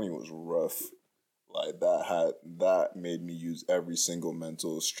 2020 was rough. Like that made me use every single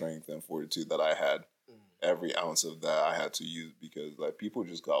mental strength and fortitude that I had. Every ounce of that I had to use, because like people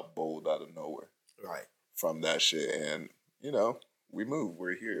just got bold out of nowhere. Right. From that shit. And, you know, we moved.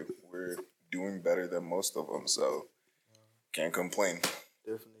 We're here. We're doing better than most of them. So can't complain.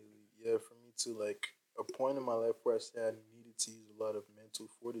 Definitely. Yeah, for me too. Like a point in my life where I said I needed to use a lot of mental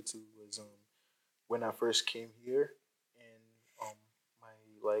fortitude was when I first came here, and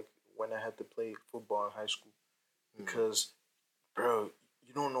when I had to play football in high school. Because, bro,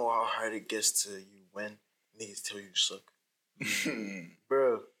 you don't know how hard it gets to you when niggas tell you you suck.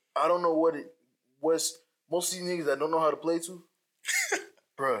 Bro, I don't know what it was. Most of these niggas I don't know how to play to,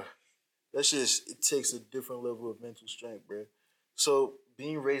 bro, that's just, it takes a different level of mental strength, bro. So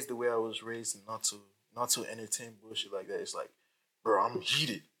being raised the way I was raised and not to entertain bullshit like that, it's like, bro, I'm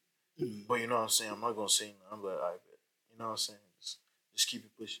heated. But you know what I'm saying? I'm not going to say nothing. I'm like, all right, bet. You know what I'm saying? Just keep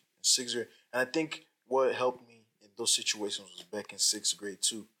it pushing. In 6th grade. And I think what helped me in those situations was back in 6th grade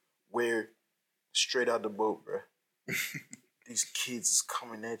too, where straight out the boat, bro, these kids is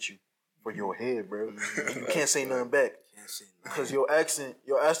coming at you for your head, bro. And you can't say nothing back. Because your accent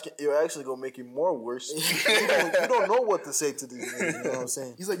gonna make it more worse. You don't know what to say to these niggas, you know what I'm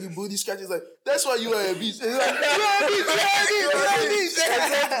saying? He's like, you booty scratch. He's like, that's why you are a beach. He's like, you are a beach, you are a beach.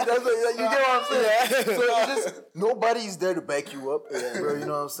 That's what, you get what I'm saying? So it's just, nobody's there to back you up, bro, you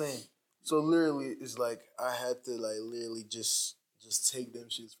know what I'm saying? So literally, it's like, I had to like literally just take them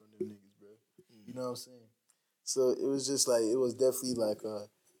shits from them niggas, bro. You know what I'm saying? So it was just like, it was definitely like,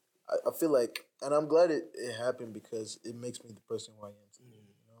 I feel like, and I'm glad it happened because it makes me the person who I am today.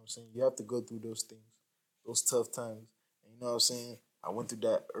 You know what I'm saying? You have to go through those things, those tough times. And you know what I'm saying? I went through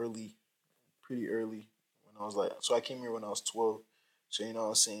that pretty early when I was like, so I came here when I was 12. So you know what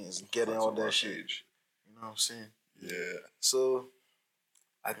I'm saying? It's getting all that shit. You know what I'm saying? Yeah. So,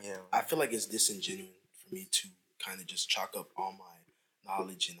 I feel like it's disingenuous for me to kind of just chalk up all my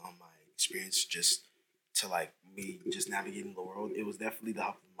knowledge and all my experience just to like me just navigating the world. It was definitely the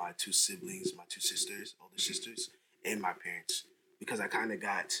help of my 2 siblings, my 2 sisters, older sisters, and my parents, because I kind of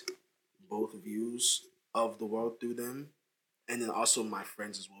got both views of the world through them, and then also my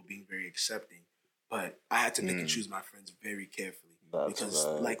friends as well being very accepting. But I had to pick and choose my friends very carefully because,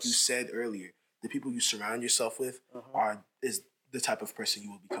 like you said earlier, the people you surround yourself with is the type of person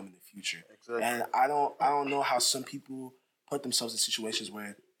you will become in the future. Exactly. And I don't know how some people put themselves in situations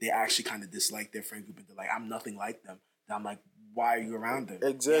where they actually kind of dislike their friend group and they're like, I'm nothing like them. And I'm like, why are you around them?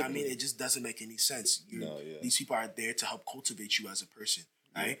 Exactly. You know what I mean? It just doesn't make any sense. These people are there to help cultivate you as a person,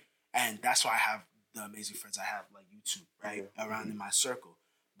 right? And that's why I have the amazing friends I have, like you two, right? Around in my circle.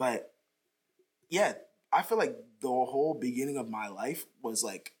 But yeah, I feel like the whole beginning of my life was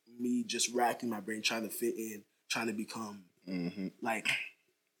like me just racking my brain, trying to fit in, trying to become like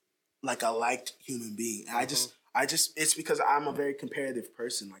a liked human being. And I just, it's because I'm a very comparative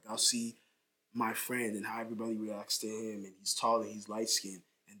person. Like I'll see my friend and how everybody reacts to him, and he's tall and he's light skinned,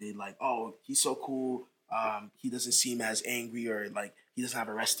 and they like, oh, he's so cool. He doesn't seem as angry, or like he doesn't have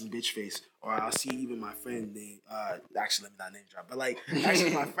a resting bitch face. Or I'll see even my friend named actually, let me not name drop, but like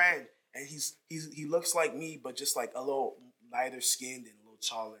actually my friend, and he looks like me, but just like a little lighter skinned and a little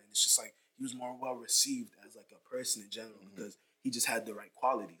taller, and it's just like he was more well received as like a person in general because he just had the right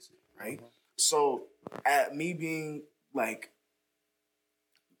qualities, right? So at me being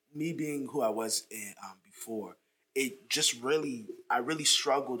who I was before, it just I really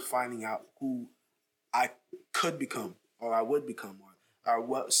struggled finding out who I could become, or I would become, or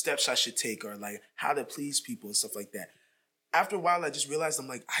what steps I should take, or like how to please people and stuff like that. After a while, I just realized I'm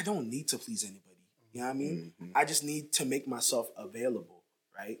like, I don't need to please anybody. You know what I mean? I just need to make myself available,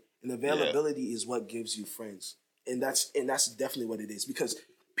 right? And availability is what gives you friends. and that's definitely what it is, because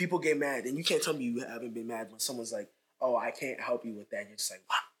people get mad, and you can't tell me you haven't been mad when someone's like, "Oh, I can't help you with that." And you're just like,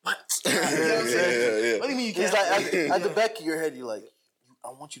 "What? You know what I'm saying? What do you mean you can't?" It's like at the back of your head, you're like, I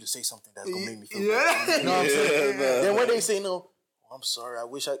want you to say something that's gonna make me feel better. You know what I'm saying? Then when they say no, I'm sorry, I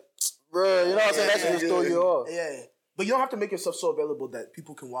wish I, bro. You know what I'm saying? That should just throw you off. Yeah. But you don't have to make yourself so available that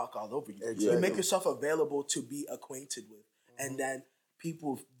people can walk all over you. Exactly. You make yourself available to be acquainted with, and then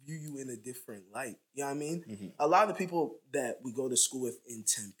people view you in a different light. You know what I mean? Mm-hmm. A lot of the people that we go to school with in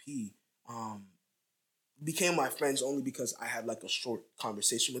Tempe became my friends only because I had like a short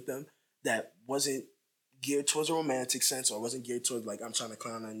conversation with them that wasn't geared towards a romantic sense, or wasn't geared towards like I'm trying to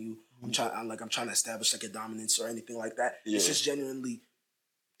clown on you. I'm trying to establish like a dominance or anything like that. Yeah. It's just genuinely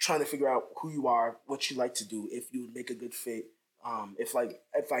trying to figure out who you are, what you like to do, if you would make a good fit, if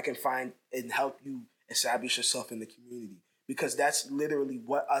I can find and help you establish yourself in the community, because that's literally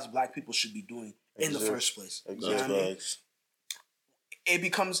what us Black people should be doing in the first place. Exactly. You know what I mean?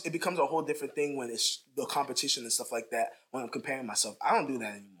 It becomes a whole different thing when it's the competition and stuff like that. When I'm comparing myself, I don't do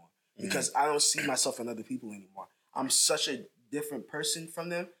that anymore because I don't see myself in other people anymore. I'm such a different person from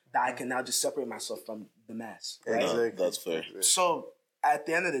them that I can now just separate myself from the mass. Right? Exactly. That's fair. So at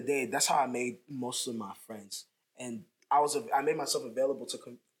the end of the day, that's how I made most of my friends, and I made myself available to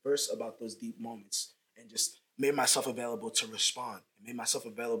converse about those deep moments, and just made myself available to respond, and made myself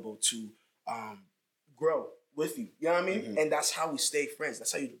available to grow with you. You know what I mean? And that's how we stay friends.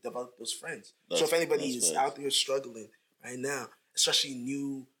 That's how you develop those friends. So if anybody is out there struggling right now, especially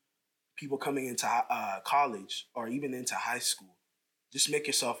new people coming into college or even into high school, just make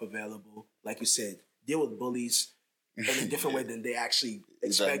yourself available. Like you said, deal with bullies in a different way than they actually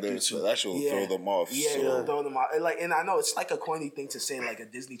expect you to. That should throw them off. Yeah, throw them off. And I know it's like a corny thing to say, like a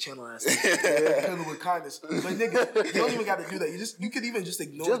Disney Channel ass thing, with kindness. But nigga, you don't even got to do that. You could even just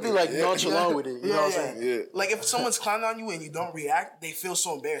ignore it. Just be like nonchalant with it. You know what I'm saying? Yeah. Like if someone's clowning on you and you don't react, they feel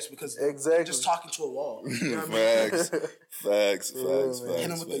so embarrassed because they're just talking to a wall. You know what I mean? Facts. Hit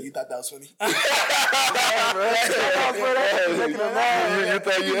him with you thought that was funny. You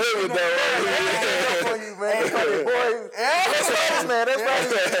thought you hit with that one. That's right, man. That's right.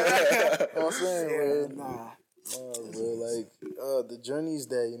 You know what I'm saying, man? Bro, the journeys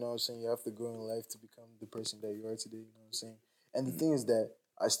that, you know what I'm saying, you have to go in life to become the person that you are today, you know what I'm saying? And the thing is that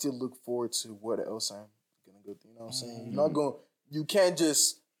I still look forward to what else I'm gonna go through, you know what I'm saying? You can't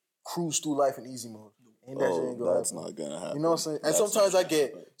just cruise through life in easy mode. That's not gonna happen. You know what I'm saying? And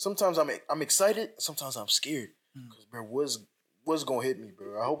sometimes I'm excited, sometimes I'm scared. Because, bro, what's gonna hit me,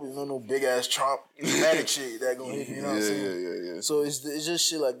 bro? I hope it's no big ass Trump dramatic shit that gonna hit me. You know what I'm saying? Yeah. So it's just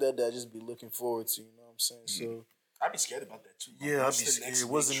shit like that I just be looking forward to. You know what I'm saying? So I'd be scared about that too. Yeah, I'd be scared.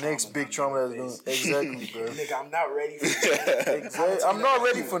 What's the next big trauma that's going? Exactly, bro. Nigga, I'm not ready for that. Exactly. I'm not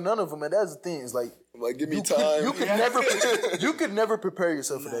ready for none of them, and that's the thing. It's like give me time. You could never prepare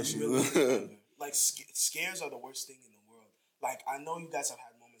yourself for that shit. Really, like scares are the worst thing in the world. Like I know you guys have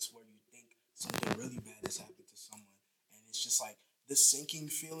had moments where you think something really bad has happened to someone, and it's just like the sinking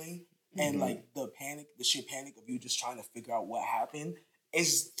feeling and like the sheer panic of you just trying to figure out what happened.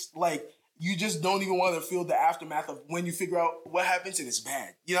 It's like you just don't even want to feel the aftermath of when you figure out what happens and it's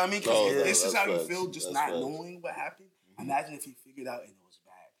bad. You know what I mean? Because this is how you feel just not knowing what happened. Imagine if you figured out and it was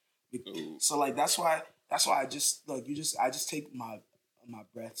bad. So like that's why I just take my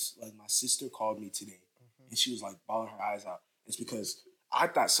breaths. Like my sister called me today and she was like bawling her eyes out. It's because I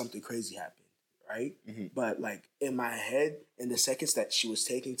thought something crazy happened. Right? But like in my head, in the seconds that she was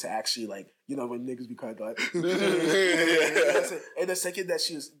taking to actually like, you know, when niggas be crying like in the second that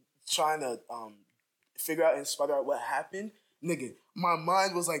she was trying to figure out and spot out what happened, nigga, my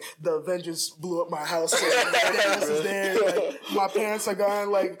mind was like the Avengers blew up my house. Thanos is there. Like, my parents are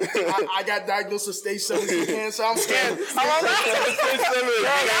gone. Like I got diagnosed with stage 7 cancer. I'm scared.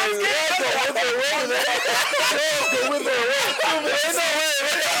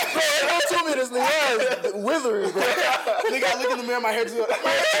 This nigga withering, bro. Nigga, I look in the mirror, my head's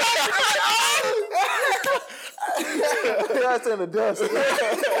that's in the dust.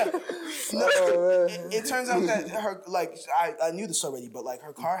 It turns out that her, like, I knew this already, but like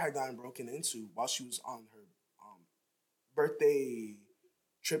her car had gotten broken into while she was on her birthday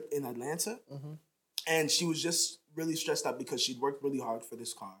trip in Atlanta, and she was just really stressed out because she'd worked really hard for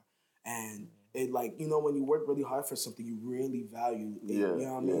this car, and it like, you know, when you work really hard for something, you really value it, you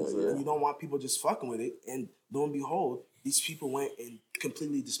know what I mean? And you don't want people just fucking with it. And lo and behold, these people went and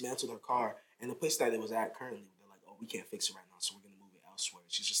completely dismantled her car. And the place that it was at currently, they're like, oh, we can't fix it right now, so we're going to move it elsewhere.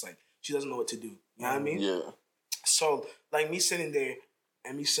 She's just like, she doesn't know what to do. You know what I mean? Yeah. So, like, me sitting there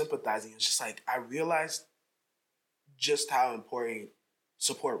and me sympathizing, it's just like, I realized just how important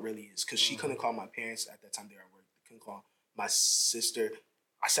support really is. Because she couldn't call my parents at that time they were at work can call my sister.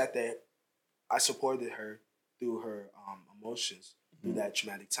 I sat there. I supported her through her emotions through that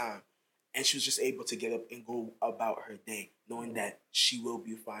traumatic time, and she was just able to get up and go about her day, knowing that she will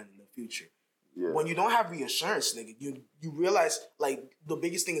be fine in the future. Yeah. When you don't have reassurance, nigga, you realize, like, the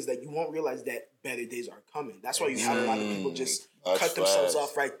biggest thing is that you won't realize that better days are coming. That's why you have a lot of people just cut themselves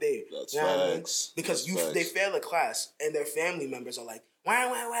off right there. That's facts. I mean? Because they fail a class and their family members are like,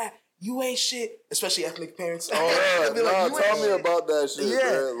 why, you ain't shit. Especially ethnic parents. Oh, yeah. Like, tell me about that shit. Yeah.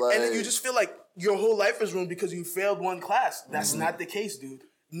 Bro. Like, and then you just feel like your whole life is ruined because you failed one class. That's not the case, dude.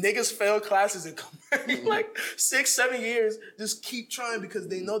 Niggas fail classes and come back like 6-7 years, just keep trying because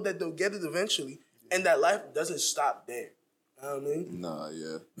they know that they'll get it eventually, and that life doesn't stop there. You know what I mean? Nah,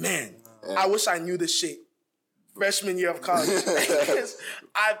 yeah. Man, I wish I knew this shit freshman year of college. Because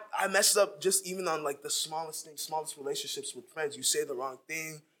I messed up just even on like the smallest things, smallest relationships with friends. You say the wrong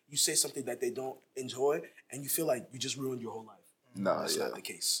thing, you say something that they don't enjoy, and you feel like you just ruined your whole life. Nah, That's not the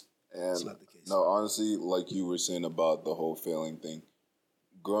case. And That's not the case. No, honestly, like you were saying about the whole failing thing,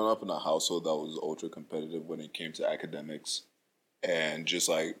 growing up in a household that was ultra competitive when it came to academics and just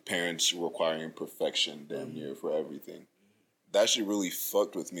like parents requiring perfection damn near for everything, that shit really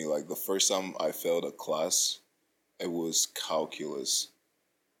fucked with me. Like the first time I failed a class, it was calculus,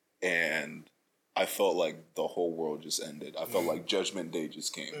 and I felt like the whole world just ended. I felt like Judgment Day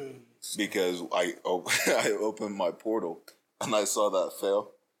just came because I opened my portal and I saw that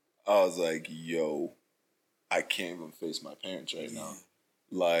fail. I was like, yo, I can't even face my parents right now.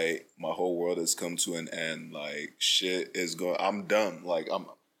 Like, my whole world has come to an end. Like, shit is going... I'm done. Like,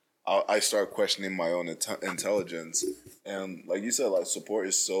 I start questioning my own intelligence. And like you said, like, support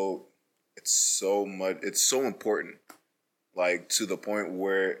is so... It's so much... It's so important. Like, to the point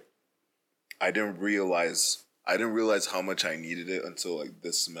where I didn't realize how much I needed it until, like,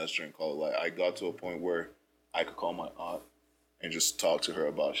 this semester in college. Like, I got to a point where I could call my aunt and just talk to her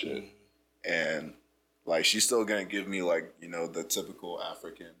about shit. And... like, she's still going to give me, like, you know, the typical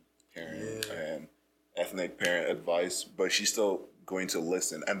African parent and ethnic parent advice, but she's still going to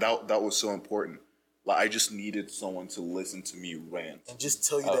listen. And that was so important. Like, I just needed someone to listen to me rant. And just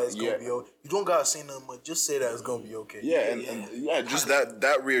tell you that it's going to be okay. You don't got to say nothing much. Just say that it's going to be okay. And just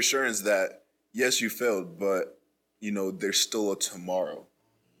that reassurance that, yes, you failed, but, you know, there's still a tomorrow.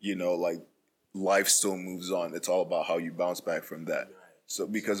 You know, like, life still moves on. It's all about how you bounce back from that. So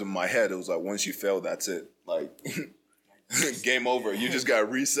because in my head, it was like, once you fail, that's it. Like, game over. You just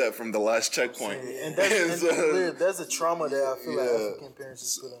got reset from the last checkpoint. And that's a trauma that I feel like African parents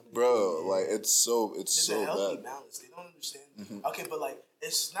just put on. Bro, like, it's so There's a healthy balance. They don't understand. Okay, but, like,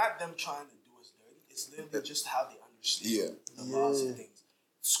 it's not them trying to do us dirty. It's literally just how they understand the laws of things.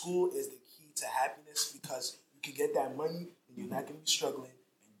 School is the key to happiness because you can get that money and you're not going to be struggling.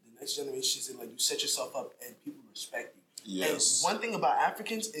 And the next generation is like, you set yourself up and people respect you. Yes. And one thing about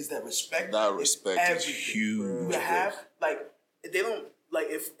Africans is that respect is huge. You have, like, they don't, like,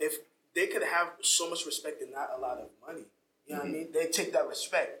 if they could have so much respect and not a lot of money, you know what I mean? They take that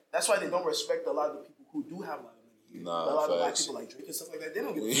respect. That's why they don't respect a lot of the people who do have a lot of money here. A lot of black people, like Drake and stuff like that, they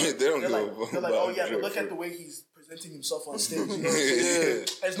don't give a fuck. They're like, oh yeah, but look at the way he's presenting himself on stage. You know what I'm saying?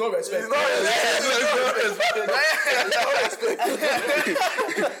 There's no respect.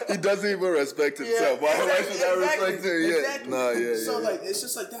 He doesn't even respect himself. Why should I respect him? Exactly. So like, it's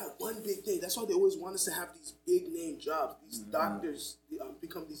just like that one big thing. That's why they always want us to have these big name jobs. These doctors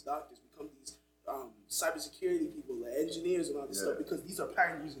become these cybersecurity people, like engineers and all this stuff, because these are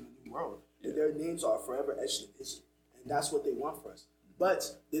pioneers in the new world. And their names are forever etched in history. And that's what they want for us.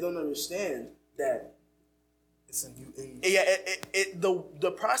 But they don't understand that it's a new age.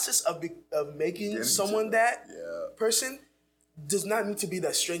 The process of making someone that person does not need to be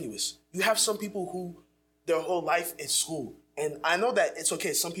that strenuous. You have some people who their whole life is school. And I know that it's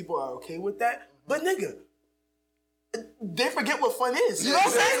okay. Some people are okay with that. But nigga, they forget what fun is. You know what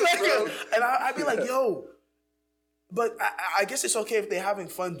I'm saying? Like, and I'd be like, yo, but I guess it's okay if they're having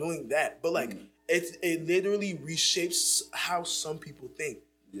fun doing that. But like, it literally reshapes how some people think.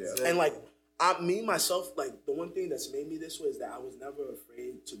 Yeah. And like, me myself, like the one thing that's made me this way is that I was never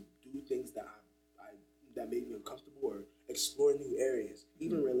afraid to do things that that made me uncomfortable or explore new areas,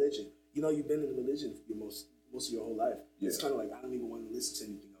 even religion. You know, you've been in religion for most of your whole life. Yeah. It's kind of like I don't even want to listen to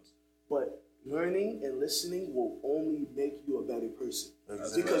anything else. But learning and listening will only make you a better person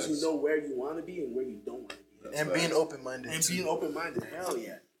because you know where you want to be and where you don't want to be. And being open-minded. Hell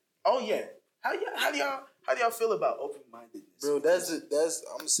yeah. Oh yeah. How do y'all feel about open-mindedness? Bro, that's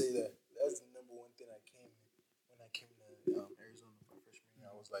I'm gonna say that. That's the number one thing when I came to Arizona my freshman year.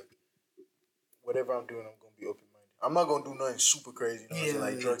 I was like, whatever I'm doing, I'm gonna be open-minded. I'm not gonna do nothing super crazy, you know what I'm saying,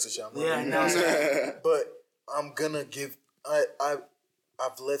 like drugs and shit. But I'm gonna give.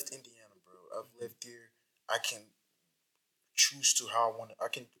 I've left Indiana, bro. I've left here. I can choose to how I want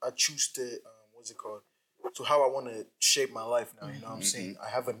to. I choose to what's it called? To how I want to shape my life now. You know what I'm saying? I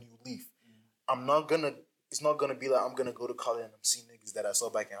have a new leaf. I'm not gonna. It's not gonna be like I'm gonna go to college and I'm seeing niggas that I saw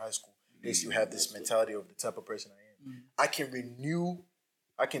back in high school. They still have this mentality of the type of person I am. I can renew.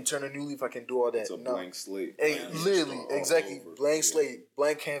 I can turn a new leaf. I can do all that. It's a blank slate. Hey, literally, exactly. Blank slate,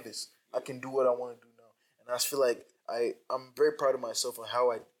 blank canvas. I can do what I want to do now, and I feel like I'm very proud of myself on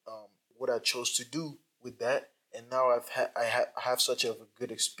how I what I chose to do with that, and now I have such a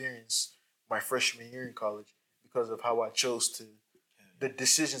good experience my freshman year in college because of how I chose to the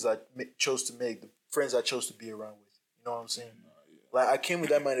decisions I chose to make, the friends I chose to be around with. You know what I'm saying? Like I came with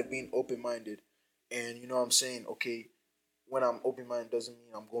that mind of being open minded, and you know what I'm saying. Okay, when I'm open minded doesn't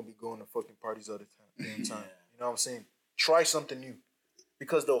mean I'm gonna be going to fucking parties all the time. You know what I'm saying? Try something new.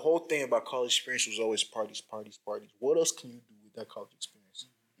 Because the whole thing about college experience was always parties, parties, parties. What else can you do with that college experience?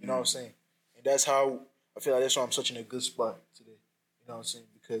 You know what I'm saying? And that's how I feel like that's why I'm such in a good spot today. You know what I'm saying?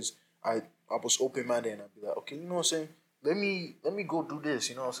 Because I was open minded and I'd be like, okay, you know what I'm saying? Let me go do this.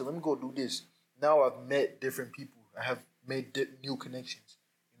 You know what I'm saying? Let me go do this. Now I've met different people. I have made new connections.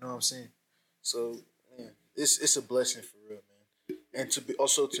 You know what I'm saying? So man, it's a blessing for real, man. And to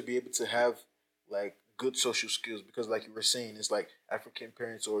be able to have like good social skills, because like you were saying, it's like African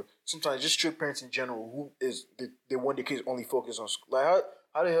parents or sometimes just strict parents in general who is they want their kids only focus on school. Like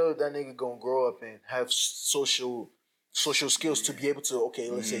how the hell is that nigga gonna grow up and have social skills to be able to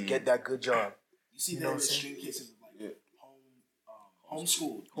let's say get that good job? You see that in extreme cases of like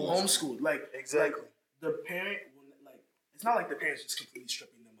homeschooled. Like exactly. Like, the parent will like it's not like the parents just completely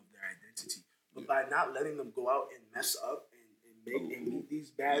stripping them of their identity, but by not letting them go out and mess up and meet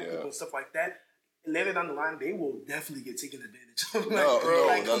these bad people and stuff like that. Later down the line, they will definitely get taken advantage of. Like, bro,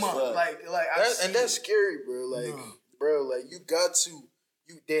 like come on, that's scary, bro. Like, bro, like you got to,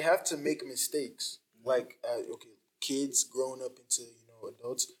 they have to make mistakes. Like, okay, kids growing up into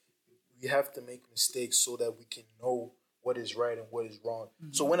adults, we have to make mistakes so that we can know what is right and what is wrong.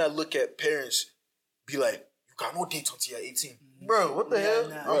 So when I look at parents, be like, you got no date until you're 18. Bro, what the hell?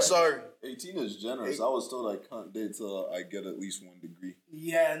 Nah. I'm sorry. 18 is generous. I was told I can't date till I get at least 1 degree.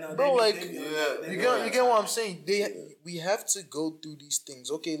 Yeah, no. Bro, you get what I'm saying? We have to go through these things.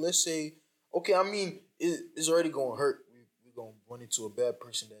 Okay, let's say, I mean, it's already going to hurt. We're going to run into a bad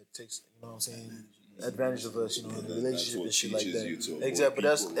person that takes, you know what I'm saying, advantage of us, in the relationship and shit like that. Exactly, but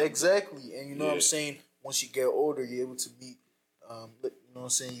that's exactly. And you know what I'm saying? Once you get older, you're able to meet, you know what I'm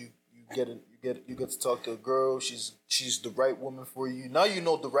saying, you get to talk to a girl. She's the right woman for you. Now you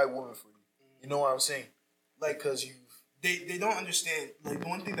know the right woman for you. You know what I'm saying? Like, because they don't understand. Like, the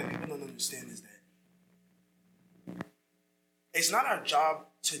one thing that people don't understand is that it's not our job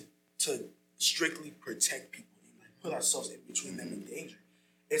to strictly protect people and like put ourselves in between them and danger.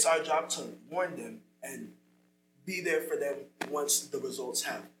 It's our job to warn them and be there for them once the results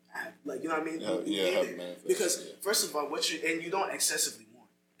have like, you know what I mean? Because first of all, and you don't excessively warn.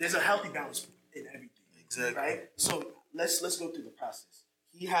 There's a healthy balance in everything. Exactly. Right? So let's go through the process.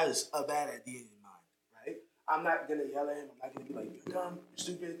 He has a bad idea in mind, right? I'm not gonna yell at him. I'm not gonna be like, you're dumb, you're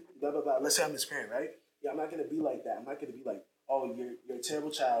stupid, blah blah blah. Let's say I'm his parent, right? Yeah, I'm not gonna be like that. I'm not gonna be like, oh, you're a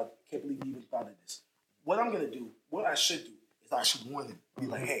terrible child. Can't believe you even thought of this. What I'm gonna do, what I should do, is I should warn him. Be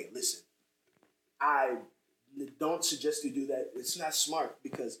like, hey, listen, I don't suggest you do that. It's not smart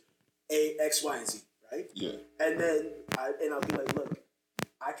because A, X, Y, and Z, right? Yeah. And then I'll be like, look,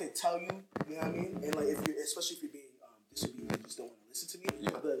 I can tell you, you know what I mean? And like, especially if you're being disobedient, you just don't want to listen to me.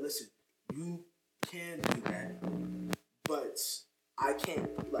 I'll be like, listen, you can do that, but I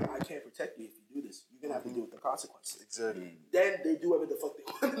can't protect you if you do this. You're gonna have to deal with the consequences. Exactly. Then they do whatever the fuck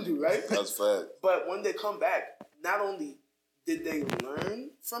they want to do, right? That's fact. But when they come back, not only did they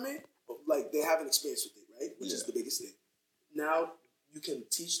learn from it, but like they have an experience with it, right? Which is the biggest thing. Now you can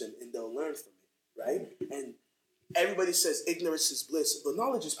teach them and they'll learn from it, right? And everybody says ignorance is bliss, but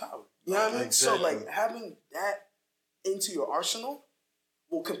knowledge is power. You know what I mean? Exactly. So like having that into your arsenal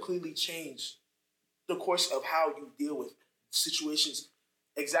will completely change the course of how you deal with situations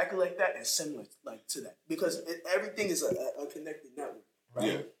exactly like that and similar like to that, because everything is a connected network, right?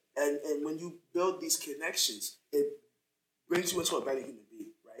 Yeah. And when you build these connections, it brings you into a better human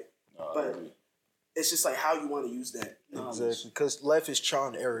being, right? But it's just like how you want to use that knowledge. Exactly, because life is trial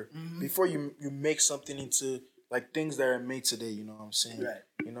and error. Before you make something into like things that are made today, you know what I'm saying? Right.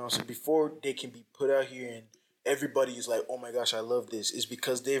 You know, so before they can be put out here and everybody is like, oh my gosh, I love this, it's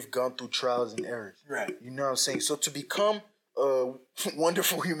because they've gone through trials and errors. Right. You know what I'm saying? So to become a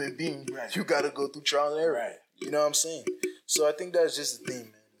wonderful human being, you got to go through trial and error. Right. You know what I'm saying? So I think that's just the thing,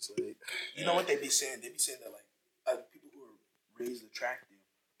 man. It's like, you know what they be saying? They be saying that like raised attractive,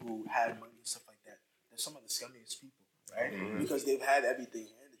 who had money and stuff like that, they're some of the scummiest people, right? Because they've had everything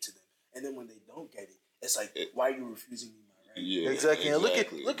handed to them, and then when they don't get it, it's like, why are you refusing me my right? Yeah, exactly. And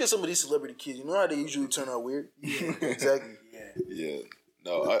look at some of these celebrity kids. You know how they usually turn out weird. Yeah, exactly. Yeah.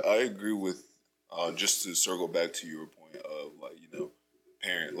 No, I agree with. Just to circle back to your point of like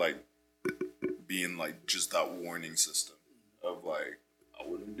parent like being like just that warning system of like I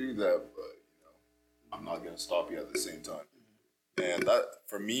wouldn't do that, but I'm not gonna stop you at the same time. And that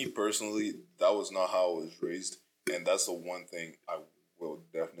for me personally, that was not how I was raised, and that's the one thing I will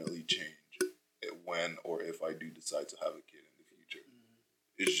definitely change when or if I do decide to have a kid in the future.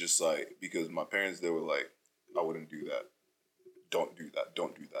 It's just like because my parents they were like, I wouldn't do that. Don't do that.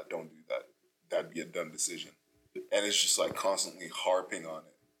 Don't do that. Don't do that. That'd be a dumb decision. And it's just like constantly harping on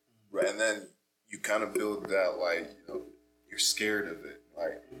it. Right. And then you kind of build that like, you're scared of it.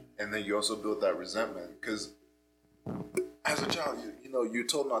 Like, and then you also build that resentment because as a child, you're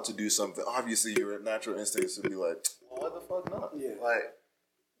told not to do something. Obviously, your natural instinct is to be like, well, what the fuck not? Yeah. Like,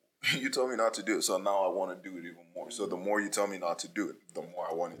 you told me not to do it, so now I want to do it even more. So the more you tell me not to do it, the more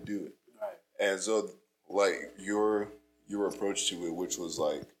I want to do it. Right. And so, like, your approach to it, which was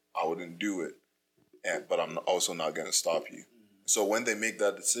like, I wouldn't do it, but I'm also not going to stop you. So when they make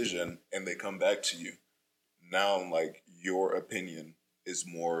that decision and they come back to you, now, like, your opinion is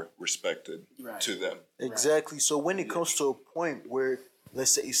more respected to them. Exactly. So when it comes to a point where,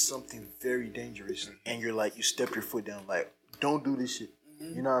 let's say it's something very dangerous and you're like, you step your foot down, like, don't do this shit.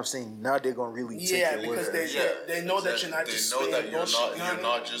 You know what I'm saying? Now they're gonna really take your word. Because they know that you're not just they know that you're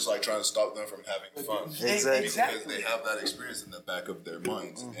not just like trying to stop them from having fun. Exactly. Because they have that experience in the back of their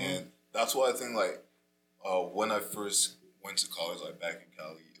minds, and that's why I think like when I first went to college, like back in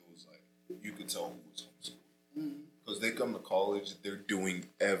Cali, it was like you could tell who was homeschooled because they come to college, they're doing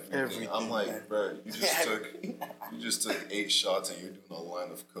everything. I'm like, bro, you just took 8 shots and you're doing a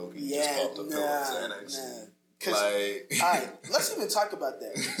line of coke and you just popped a pill of Xanax. All right, let's even talk about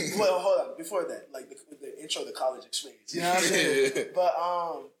that. Well, hold on. Before that, like the intro to college experience. You know what I'm saying? But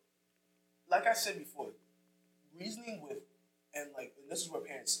like I said before, reasoning with and this is where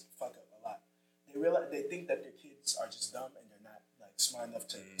parents fuck up a lot. They think that their kids are just dumb and they're not like smart enough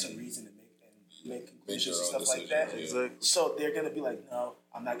to reason and make conclusions and stuff like that. Yeah. Exactly. So they're gonna be like, no,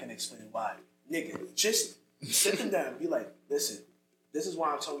 I'm not gonna explain why. Nigga, just sit them down and be like, listen, this is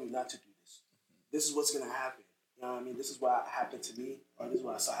why I'm telling you not to do this. This is what's gonna happen. You know what I mean? This is what happened to me, or this is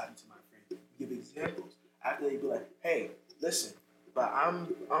what I saw happen to my friend. Give examples. After they be like, hey, listen, but I'm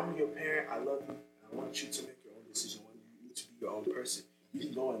your parent. I love you. I want you to make your own decision. I want you to be your own person. You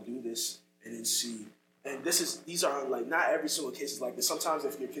can go and do this and then see. And these are like not every single case is like this. Sometimes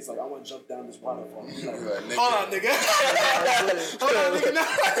if your kid's like, I want to jump down this waterfall, you're like, hold on, nigga. Hold on, nigga.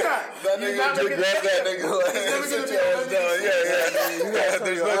 That nigga just grab that nigga like sit your ass down. Yeah.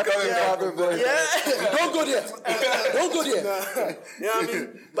 There's no coming back. Yeah. Don't go there. Don't go there. You know what I mean?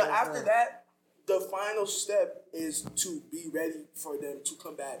 But after that, the final step is to be ready for them to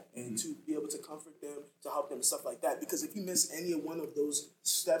come back and to be able to comfort them, to help them and stuff like that. Because if you miss any one of those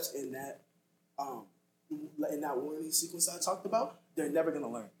steps in that warning sequence I talked about, they're never gonna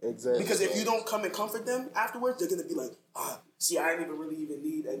learn. Exactly. Because if you don't come and comfort them afterwards, they're gonna be like, see, I didn't even really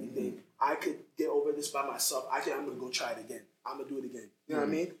need anything. I could get over this by myself. I'm gonna go try it again. I'm gonna do it again. You know what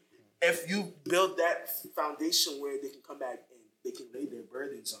I mean? If you build that foundation where they can come back and they can lay their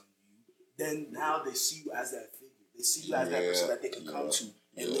burdens on you, then now they see you as that figure. They see you as that person that they can come to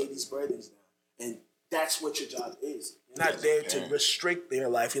and lay these burdens down. And that's what your job is. You're not there to restrict their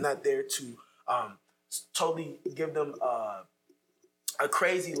life. You're not there to totally give them a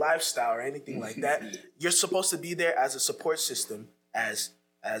crazy lifestyle or anything like that. You're supposed to be there as a support system, as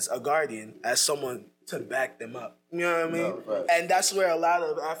a guardian, as someone to back them up. You know what I mean? No, right. And that's where a lot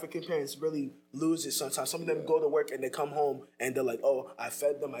of African parents really lose it sometimes. Some of them go to work and they come home and they're like, oh, I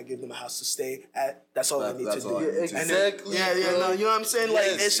fed them, I give them a house to stay at. That's all I need to do. Exactly. Then, you know what I'm saying? Like,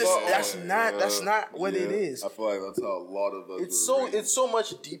 it's just, that's not what it is. I feel like that's how a lot of us It's so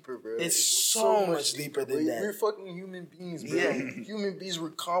much deeper, bro. It's so much deeper than that. We're fucking human beings, bro. Yeah. Human beings,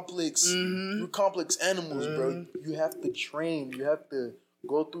 we're complex. We're complex animals, bro. You have to train. You have to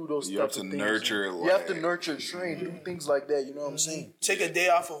go through those types of things. You have to nurture, train, do things like that. You know what I'm saying? Take a day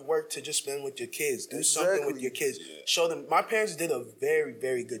off of work to just spend with your kids. Do something with your kids. Show them. My parents did a very,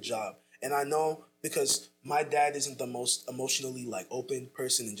 very good job. And I know because my dad isn't the most emotionally like open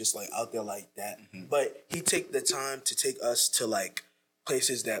person and just like out there like that. But he take the time to take us to like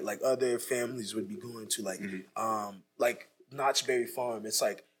places that like other families would be going to, like Knott's Berry Farm. It's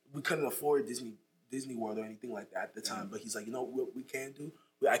like we couldn't afford Disney World or anything like that at the time. But he's like, you know what we can do?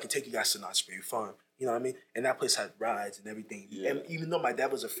 I can take you guys to Knott's Berry Farm. You know what I mean? And that place had rides and everything. Yeah. And even though my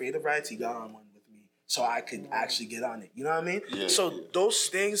dad was afraid of rides, he got on one with me so I could actually get on it. You know what I mean? Yeah, so those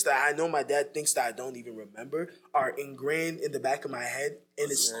things that I know my dad thinks that I don't even remember are ingrained in the back of my head,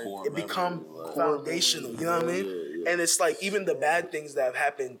 and it become foundational. You know what I mean? And it's like even the bad things that have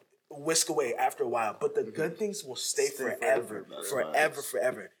happened whisk away after a while, but the good things will stay forever,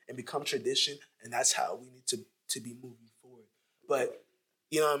 and become tradition. And that's how we need to be moving forward. But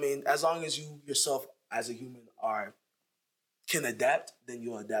you know what I mean? As long as you yourself as a human can adapt, then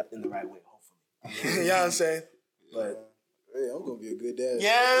you'll adapt in the right way, hopefully. You know what I'm saying? But hey, I'm gonna be a good dad.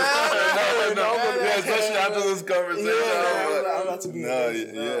 Yeah, especially after this conversation. I'm about to be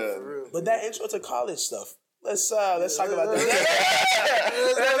for real. But that intro to college stuff. Let's talk about that.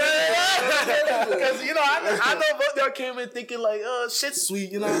 Because I know both y'all came in thinking like, shit's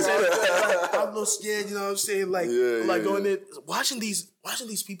sweet, you know what I'm saying? Like, I'm a little scared, you know what I'm saying? Like, going in, watching these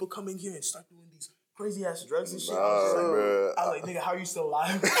people come in here and start doing these crazy ass drugs and shit. I was like, nigga, how are you still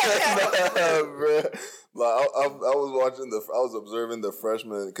alive? Bro. Like I was observing the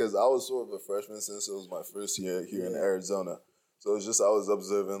freshmen because I was sort of a freshman since it was my first year here in Arizona. So it's just I was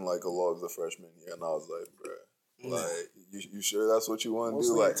observing like a lot of the freshmen here, and I was like, bro, like you sure that's what you want to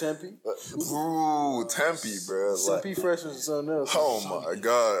do? Like Tempe, Tempe, bro. Tempe like, freshmen or something else. Oh my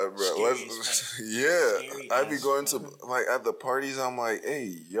god, bro! I'd be going to like at the parties. I'm like,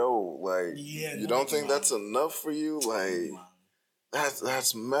 hey, yo, like, you don't think that's enough for you? Like,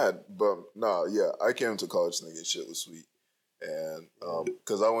 that's mad. But I came to college thinking shit was sweet, and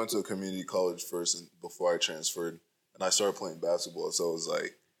because I went to a community college first and before I transferred. And I started playing basketball, so it was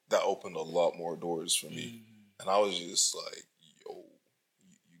like that opened a lot more doors for me. And I was just like, "Yo,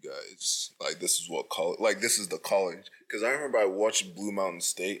 you guys, like this is what college, like this is the college." Because I remember I watched Blue Mountain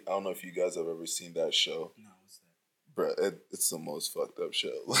State. I don't know if you guys have ever seen that show. No, what's that? Bro, it's the most fucked up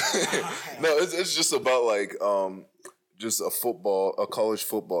show. No, it's just about like just a college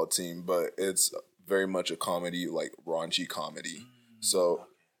football team, but it's very much a comedy, like raunchy comedy. So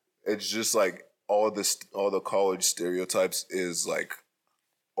it's just like. All the college stereotypes is like,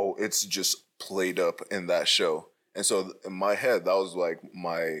 it's just played up in that show. And so in my head, that was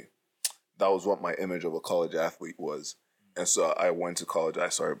what my image of a college athlete was. And so I went to college, I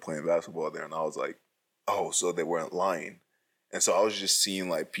started playing basketball there, and I was like, oh, so they weren't lying. And so I was just seeing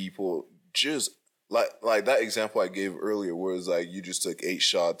like people just like that example I gave earlier, where it's like you just took 8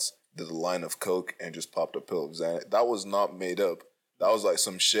 shots, did a line of coke, and just popped a pill of Xanax. That was not made up. That was like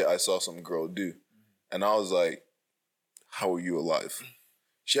some shit I saw some girl do. And I was like, how are you alive?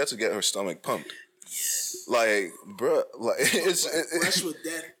 She had to get her stomach pumped. Like, bruh, like, it's fresh with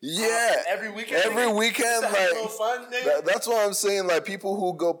death. Yeah. Every weekend, like, fun, that's what I'm saying. Like, people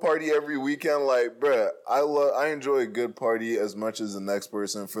who go party every weekend, like, bruh, I enjoy a good party as much as the next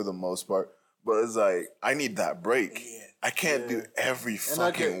person for the most part. But it's like, I need that break. Yeah. I can't do every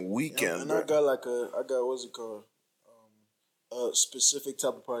fucking weekend. And I got what's it called? A specific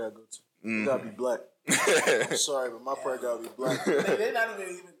type of party I go to. You gotta be black. I'm sorry, but my party gotta be black. They're not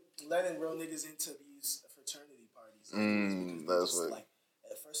even letting real niggas into these fraternity parties. That's what. Like,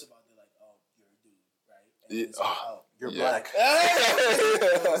 first of all, they're like, "Oh, you're a dude, right?" And you're black.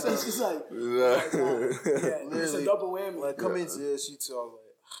 So it's just like, it's a double whammy. Like, come into this, you two, I was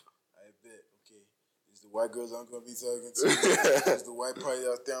like, I bet, okay, it's the white girls I'm gonna be talking to. It's the white party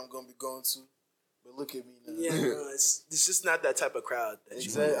out there I'm gonna be going to. But look at me now. Yeah, no, it's just not that type of crowd.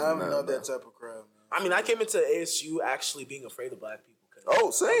 Exactly. I'm not that type of crowd, man. I mean, I came into ASU actually being afraid of black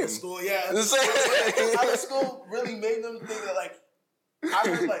people. Same. School, out of school really made them think that like I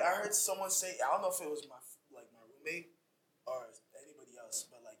heard someone say, I don't know if it was my roommate or anybody else,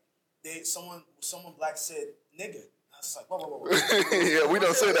 but like someone black said nigga. I was like, whoa. Yeah, we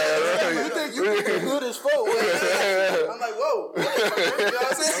don't say that. You think you good as fuck. I'm like, whoa. You know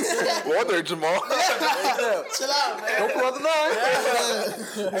what I'm saying? What there, Jamal? Chill out, man. Don't pull out the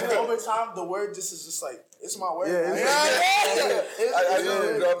knife. And over time, the word just is just like, it's my word. I know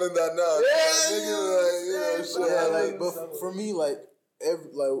you're dropping that now. But for me, like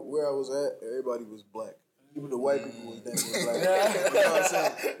where I was at, everybody was black. Even the white people was damn black. You know what I'm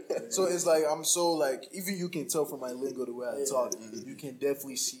saying? So it's like I'm so like even you can tell from my lingo the way I talk, you can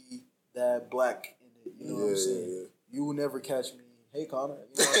definitely see that black in it. You know what I'm saying? Yeah. You will never catch me. Hey Connor.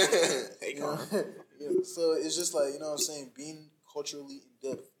 You know what I'm saying? Hey Connor. So it's just like, you know what I'm saying, being culturally in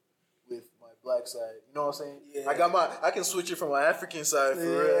depth with my black side. You know what I'm saying? Yeah. I can switch it from my African side for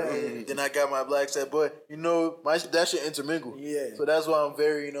real. Then I got my black side. But you know, that shit intermingle. Yeah. So that's why I'm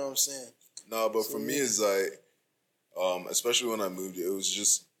very, you know what I'm saying? No, but for me, it's like, especially when I moved, it was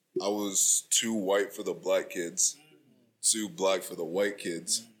just, I was too white for the black kids. too black for the white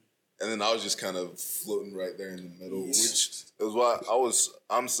kids. And then I was just kind of floating right there in the middle, which is why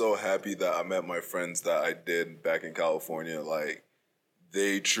I'm so happy that I met my friends that I did back in California. Like,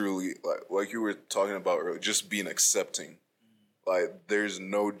 they truly, like you were talking about earlier, just being accepting. Like, there's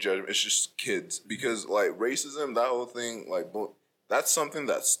no judgment. It's just kids. Because, like, racism, that whole thing, like, that's something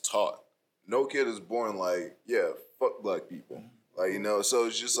that's taught. No kid is born like, yeah, fuck black people. Like, you know, so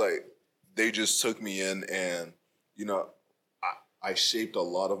it's just like, they just took me in and, you know, I shaped a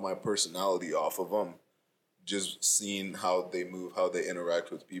lot of my personality off of them. Just seeing how they move, how they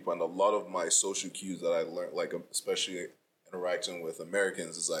interact with people. And a lot of my social cues that I learned, like, especially interacting with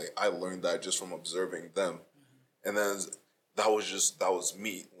Americans, is like, I learned that just from observing them. And then that was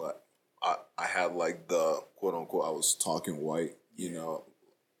me. Like, I had, like, the quote unquote, I was talking white, you know.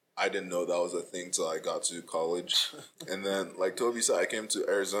 I didn't know that was a thing till I got to college. And then, like Toby said, I came to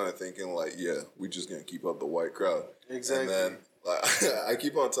Arizona thinking, like, yeah, we just gonna keep up the white crowd. Exactly. And then, like, I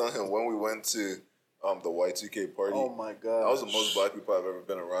keep on telling him when we went to the Y2K party. Oh my god, that was the most black people I've ever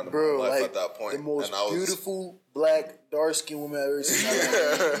been around in my life, like, at that point. The most beautiful black dark skinned woman I've ever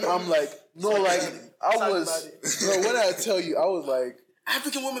seen. I'm like, no, like I was, bro. When I tell you, I was like,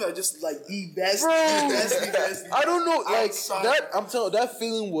 African women are just like the best, bro. the best. I don't know, like that. I'm telling you, that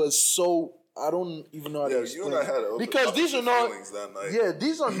feeling was so. I don't even know how to explain. You and I had because these are not. That night. Yeah,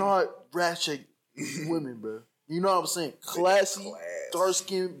 these are not ratchet women, bro. You know what I'm saying? Classy,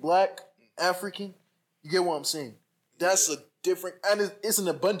 dark-skinned, black, African. You get what I'm saying? That's a different, and it's an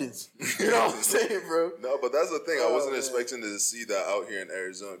abundance. You know what I'm saying, bro? No, but that's the thing. I wasn't expecting to see that out here in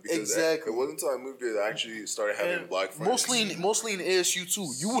Arizona. Because it wasn't until I moved here that I actually started having black friends. Mostly in ASU,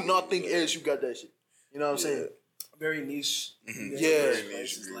 too. You would not think ASU got that shit. You know what I'm saying? Very niche. Mm-hmm. Very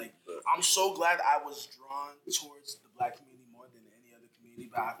niche. Like, I'm so glad I was drawn towards the black community more than any other community,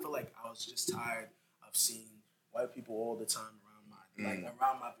 but I feel like I was just tired of seeing white people all the time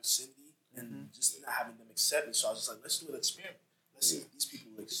around my vicinity and just not having them accept me. So I was just like, let's do an experiment. Let's see if these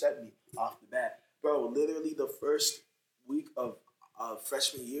people will accept me off the bat. Bro, literally the first week of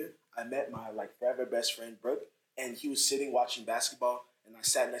freshman year, I met my like forever best friend Brooke, and he was sitting watching basketball, and I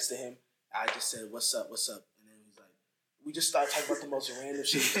sat next to him. I just said, "What's up? What's up?" And then he's like, we just started talking about the most random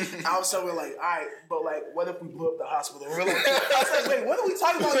shit. All of a sudden, we're like, all right, but like, what if we blew up the hospital? We're like, I was like, wait, what are we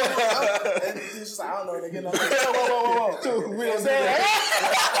talking about? And he's just like, I don't know, nigga. And I'm like, whoa. We don't say that.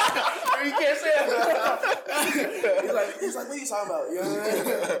 You can't say that. He's like, what are you talking about? You know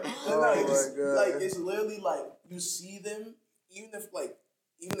what I mean? Like, it's literally like, you see them, even if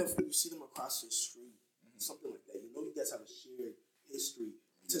you see them across the street, something like that, you know you guys have a shared history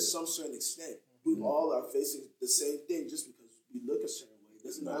to some certain extent. We all are facing the same thing just because we look a certain way. It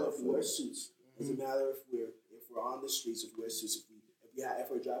doesn't matter if we wear suits. It doesn't matter if we're on the streets, if we wear suits, if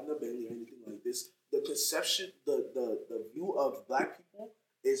we're driving a Bentley or anything like this. The conception, the view of black people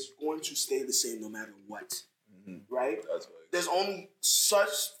is going to stay the same no matter what. Right? That's right. There's only such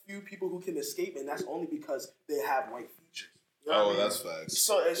few people who can escape, and that's only because they have white features. You know what I mean? That's facts.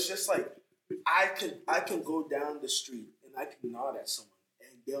 So it's just like I can go down the street and I can nod at someone.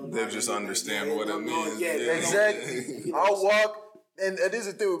 They'll just understand what it means. Yeah, exactly. I'll walk, and this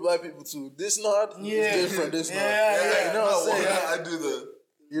is the thing with black people too. This nod is different. This nod. You know what I'm saying? I do the.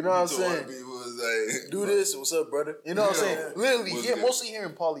 You know what I'm saying? People is like, do this. What's up, brother? You know what I'm saying? Literally, mostly here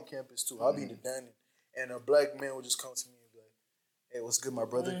in Poly campus too. I'll be in the dining, and a black man will just come to me and be like, "Hey, what's good, my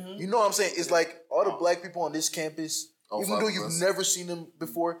brother?" You know what I'm saying? It's like all the black people on this campus, even though you've never seen them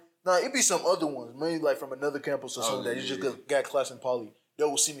before. Nah, it'd be some other ones, maybe like from another campus or something that you just got class in Poly. They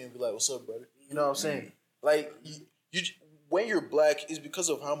will see me and be like, "What's up, brother?" You know what I'm saying? Like, you when you're black, it's because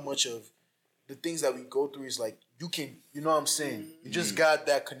of how much of the things that we go through is like you can, you know what I'm saying? You just got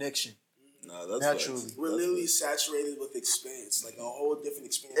that connection. That's naturally. We're literally saturated with experience, like a whole different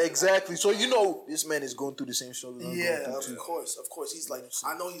experience. Exactly. So you know this man is going through the same struggle. Of course. He's like,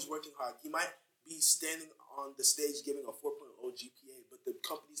 I know he's working hard. He might be standing on the stage giving a 4.0 GPA, but the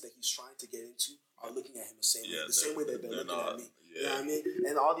companies that he's trying to get into are looking at him the same way, that they're looking at me. Yeah. You know what I mean?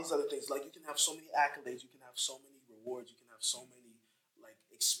 And all these other things. Like, you can have so many accolades, you can have so many rewards, you can have so many like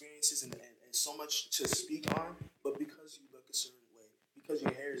experiences and so much to speak on, but because you look a certain way, because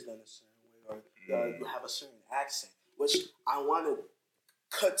your hair is done a certain way, or you have a certain accent, which I want to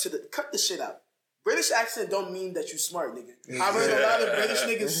cut the shit out. British accent don't mean that you smart, nigga. I've heard a lot of British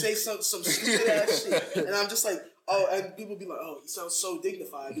niggas say some stupid ass shit, and I'm just like, oh, and people be like, oh, he sounds so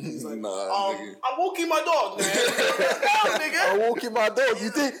dignified. And he's like, I won't keep my dog, man. No, nigga. I won't keep my dog. You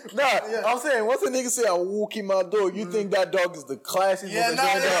think? I'm saying, once a nigga say I won't keep my dog, you think that dog is the classiest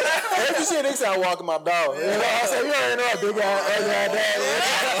dog. If you see a nigga say I walk my dog, you know what I'm saying? You already know a big ass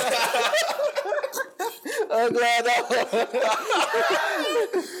dog. I'm glad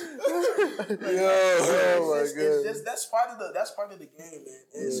that's part of the game, man.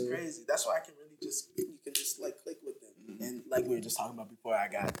 It's crazy. That's why you can just like click with them. And like we were just talking about before, I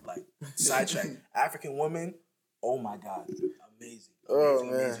got like sidetracked. African woman, oh my god, amazing.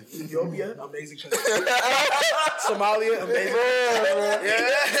 Amazing. Ethiopia, amazing. Somalia, amazing.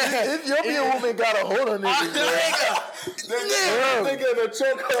 Yeah. Ethiopian woman got a hold on niggas. They got a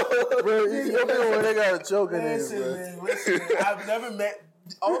choke. Bro, Ethiopian woman, they got a choke on niggas, bro. Listen, I've never met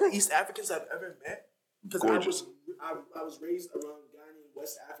all the East Africans I've ever met because I was raised around Ghanaian,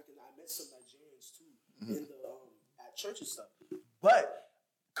 West African. I met some Nigerians too in the at church and stuff. But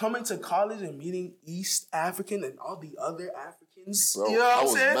coming to college and meeting East African and all the other Africans, bro, you know what I'm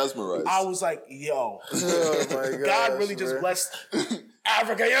saying? Mesmerized. I was like, yo, oh my God, God really just blessed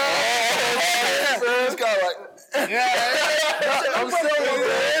Africa, yo. It's kind of like, I'm saying,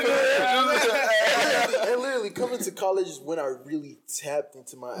 and literally coming to college is when I really tapped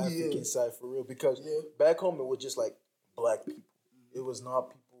into my African side for real. Because back home it was just like black people. It was not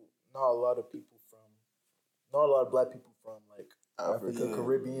a lot of black people from like Africa,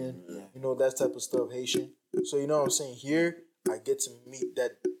 Caribbean, you know, that type of stuff, Haitian. So you know what I'm saying? Here I get to meet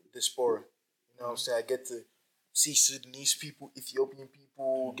that diaspora. You know what I'm saying? I get to see Sudanese people, Ethiopian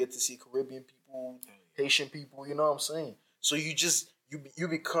people, get to see Caribbean people, Haitian people, you know what I'm saying? So you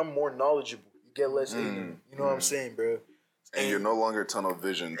become more knowledgeable. You get less ignorant. You know what I'm saying, bro? And you're no longer tunnel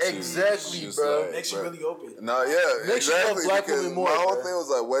vision. Too. Exactly, bro. Makes you really open. No, yeah, Makes exactly. you love black Because women more, my whole bro. thing was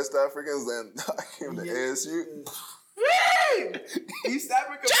like West Africans, then I came to ASU. East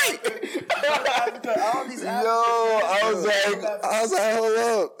Africa, all these Africans. Yo, I was like, hold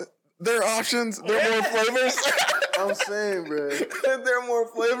up. There are options. There are more flavors. I'm saying, bro. There are more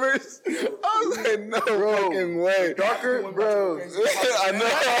flavors. I was like, no fucking way. Darker, bro. I know.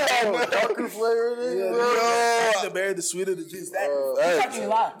 Darker flavor than Bro. The berry, the sweeter the juice. That fucking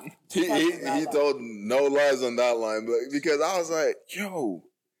lie. He told no lies on that line, but because I was like, yo,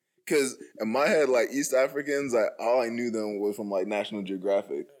 because in my head, like East Africans, like all I knew them was from like National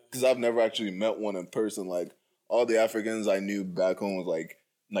Geographic, because I've never actually met one in person. Like all the Africans I knew back home was like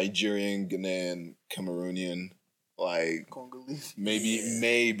Nigerian, Ghanaian, Cameroonian, like Congolese,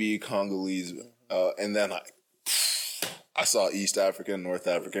 maybe Congolese, and then I saw East African, North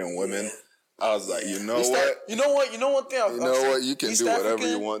African women. I was like, you know what? one thing. You can do whatever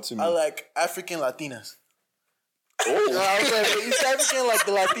you want to me. I like African Latinas. Oh, I was like East African, like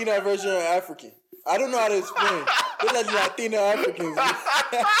the Latina version of African. I don't know how to explain. They're like Latina Africans. I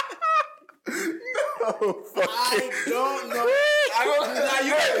don't know. Nah,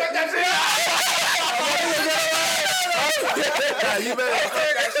 you better cut that shit out. You better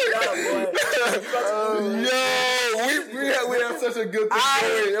cut that shit out, boy. We have such a good thing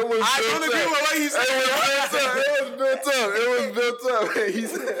going. It was I don't agree with what he said. It was built up. He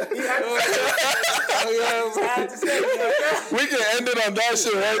said, we can end it on that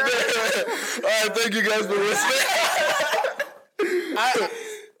shit right there. All right, thank you guys for listening.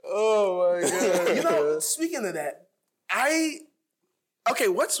 Oh my God. You know, speaking of that,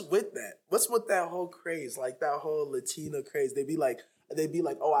 what's with that? What's with that whole craze? Like that whole Latina craze. They'd be like,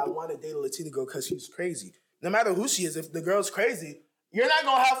 oh, I want to date a Latina girl because she's crazy. No matter who she is, if the girl's crazy, you're not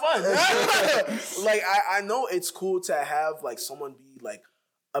gonna have fun. Like I know it's cool to have like someone be like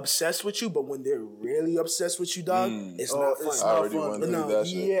obsessed with you, but when they're really obsessed with you, dog, it's not fun. I already went through that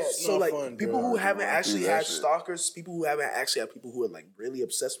shit. Yeah, so like fun, people bro. who haven't actually had stalkers, people who haven't actually had people who are like really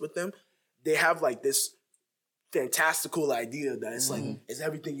obsessed with them, they have like this fantastical idea that it's like it's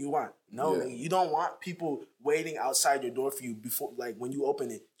everything you want. No, nigga, you don't want people waiting outside your door for you before, like when you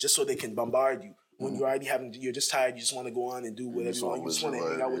open it, just so they can bombard you. When you're already you're just tired, you just want to go on and do whatever you want. You just want to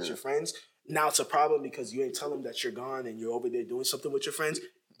hang out with your friends. Now it's a problem because you ain't tell them that you're gone and you're over there doing something with your friends.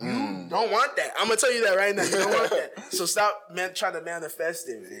 You don't want that. I'm gonna tell you that right now. You don't want that. So stop trying to manifest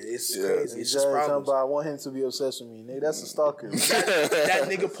it, man. It's crazy. It's just problems. I want him to be obsessed with me. Nigga, that's a stalker. that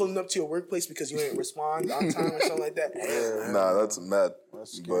nigga pulling up to your workplace because you ain't respond on time or something like that. Nah, that's mad.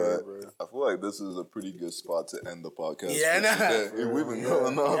 That's scary, but bro. I feel like this is a pretty good spot to end the podcast. Yeah, We've been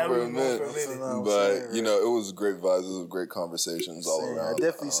going on for a minute. But, you know, it was great vibes. It was great conversations all around. I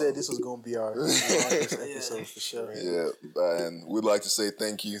definitely said this was going to be our episode for sure. Yeah, and we'd like to say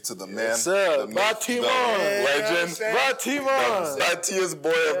thank you to the man. Yes, sir. The Batimon. legend. Batimon. The Batia's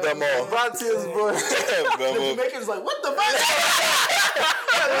boy of them all. Batia's boy. The Jamaicans like, what the fuck?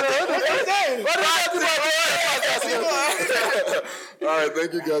 All right,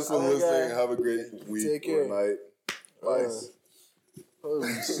 thank you guys for listening. Have a great week Take care. or night. Bye.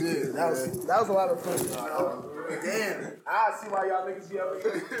 Holy shit. That was a lot of fun. Damn. I see why y'all niggas be up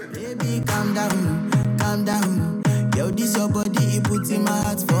here. Baby, calm down. calm down. Yo, this your body, it puts in my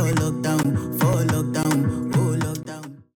heart for lockdown, for lockdown.